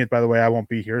May 19th, by the way, I won't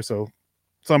be here, so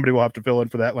somebody will have to fill in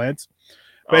for that, Lance.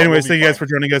 But anyways, thank you guys for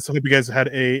joining us. I hope you guys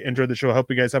enjoyed the show. I hope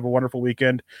you guys have a wonderful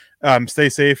weekend. Stay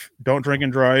safe. Don't drink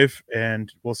and drive.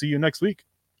 And we'll see you next week.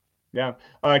 Yeah.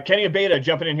 Kenny Abeda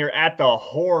jumping in here at the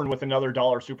horn with another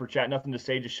 $1 super chat. Nothing to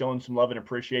say, just showing some love and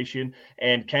appreciation.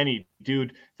 And Kenny,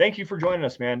 dude, thank you for joining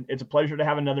us, man. It's a pleasure to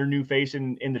have another new face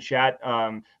in the chat.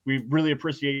 We really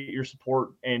appreciate your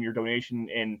support and your donation.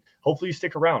 And hopefully you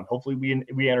stick around. Hopefully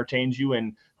we entertained you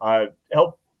and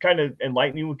help kind of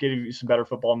enlighten you, give you some better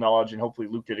football knowledge, and hopefully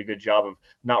Luke did a good job of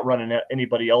not running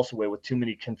anybody else away with too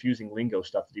many confusing lingo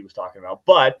stuff that he was talking about.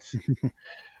 But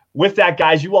with that,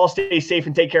 guys, you all stay safe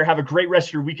and take care. Have a great rest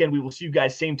of your weekend. We will see you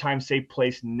guys same time, same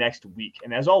place next week.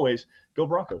 And as always, go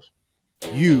Broncos.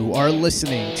 You are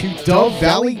listening to Dove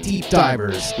Valley Deep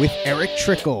Divers with Eric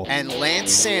Trickle and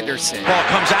Lance Sanderson. Ball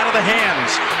comes out of the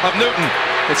hands of Newton.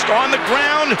 It's on the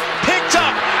ground, picked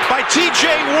up by TJ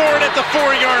Ward at the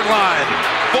 4-yard line.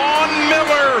 Vaughn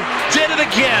Miller did it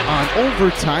again. On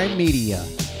Overtime Media.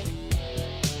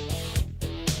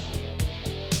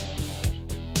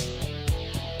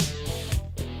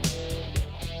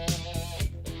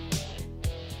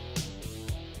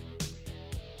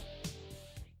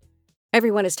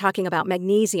 Everyone is talking about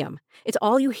magnesium. It's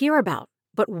all you hear about.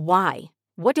 But why?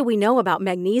 What do we know about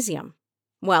magnesium?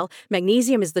 Well,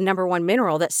 magnesium is the number one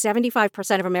mineral that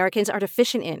 75% of Americans are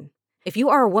deficient in. If you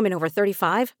are a woman over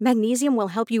 35, magnesium will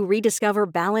help you rediscover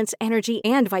balance, energy,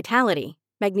 and vitality.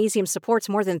 Magnesium supports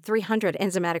more than 300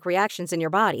 enzymatic reactions in your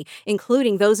body,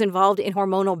 including those involved in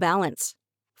hormonal balance.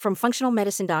 From functional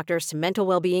medicine doctors to mental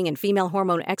well-being and female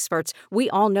hormone experts, we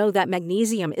all know that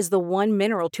magnesium is the one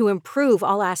mineral to improve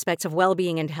all aspects of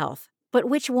well-being and health. But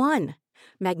which one?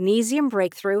 Magnesium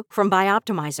Breakthrough from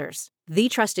Bioptimizers, the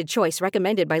trusted choice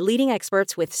recommended by leading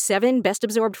experts with 7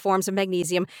 best-absorbed forms of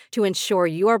magnesium to ensure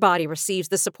your body receives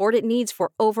the support it needs for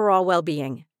overall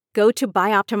well-being. Go to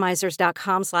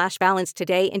bioptimizers.com/balance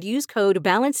today and use code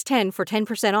BALANCE10 for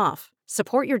 10% off.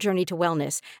 Support your journey to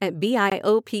wellness at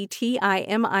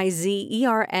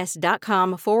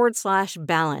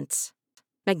bioptimizers.com/balance.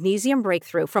 Magnesium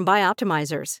Breakthrough from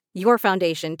Bioptimizers, your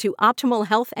foundation to optimal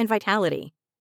health and vitality.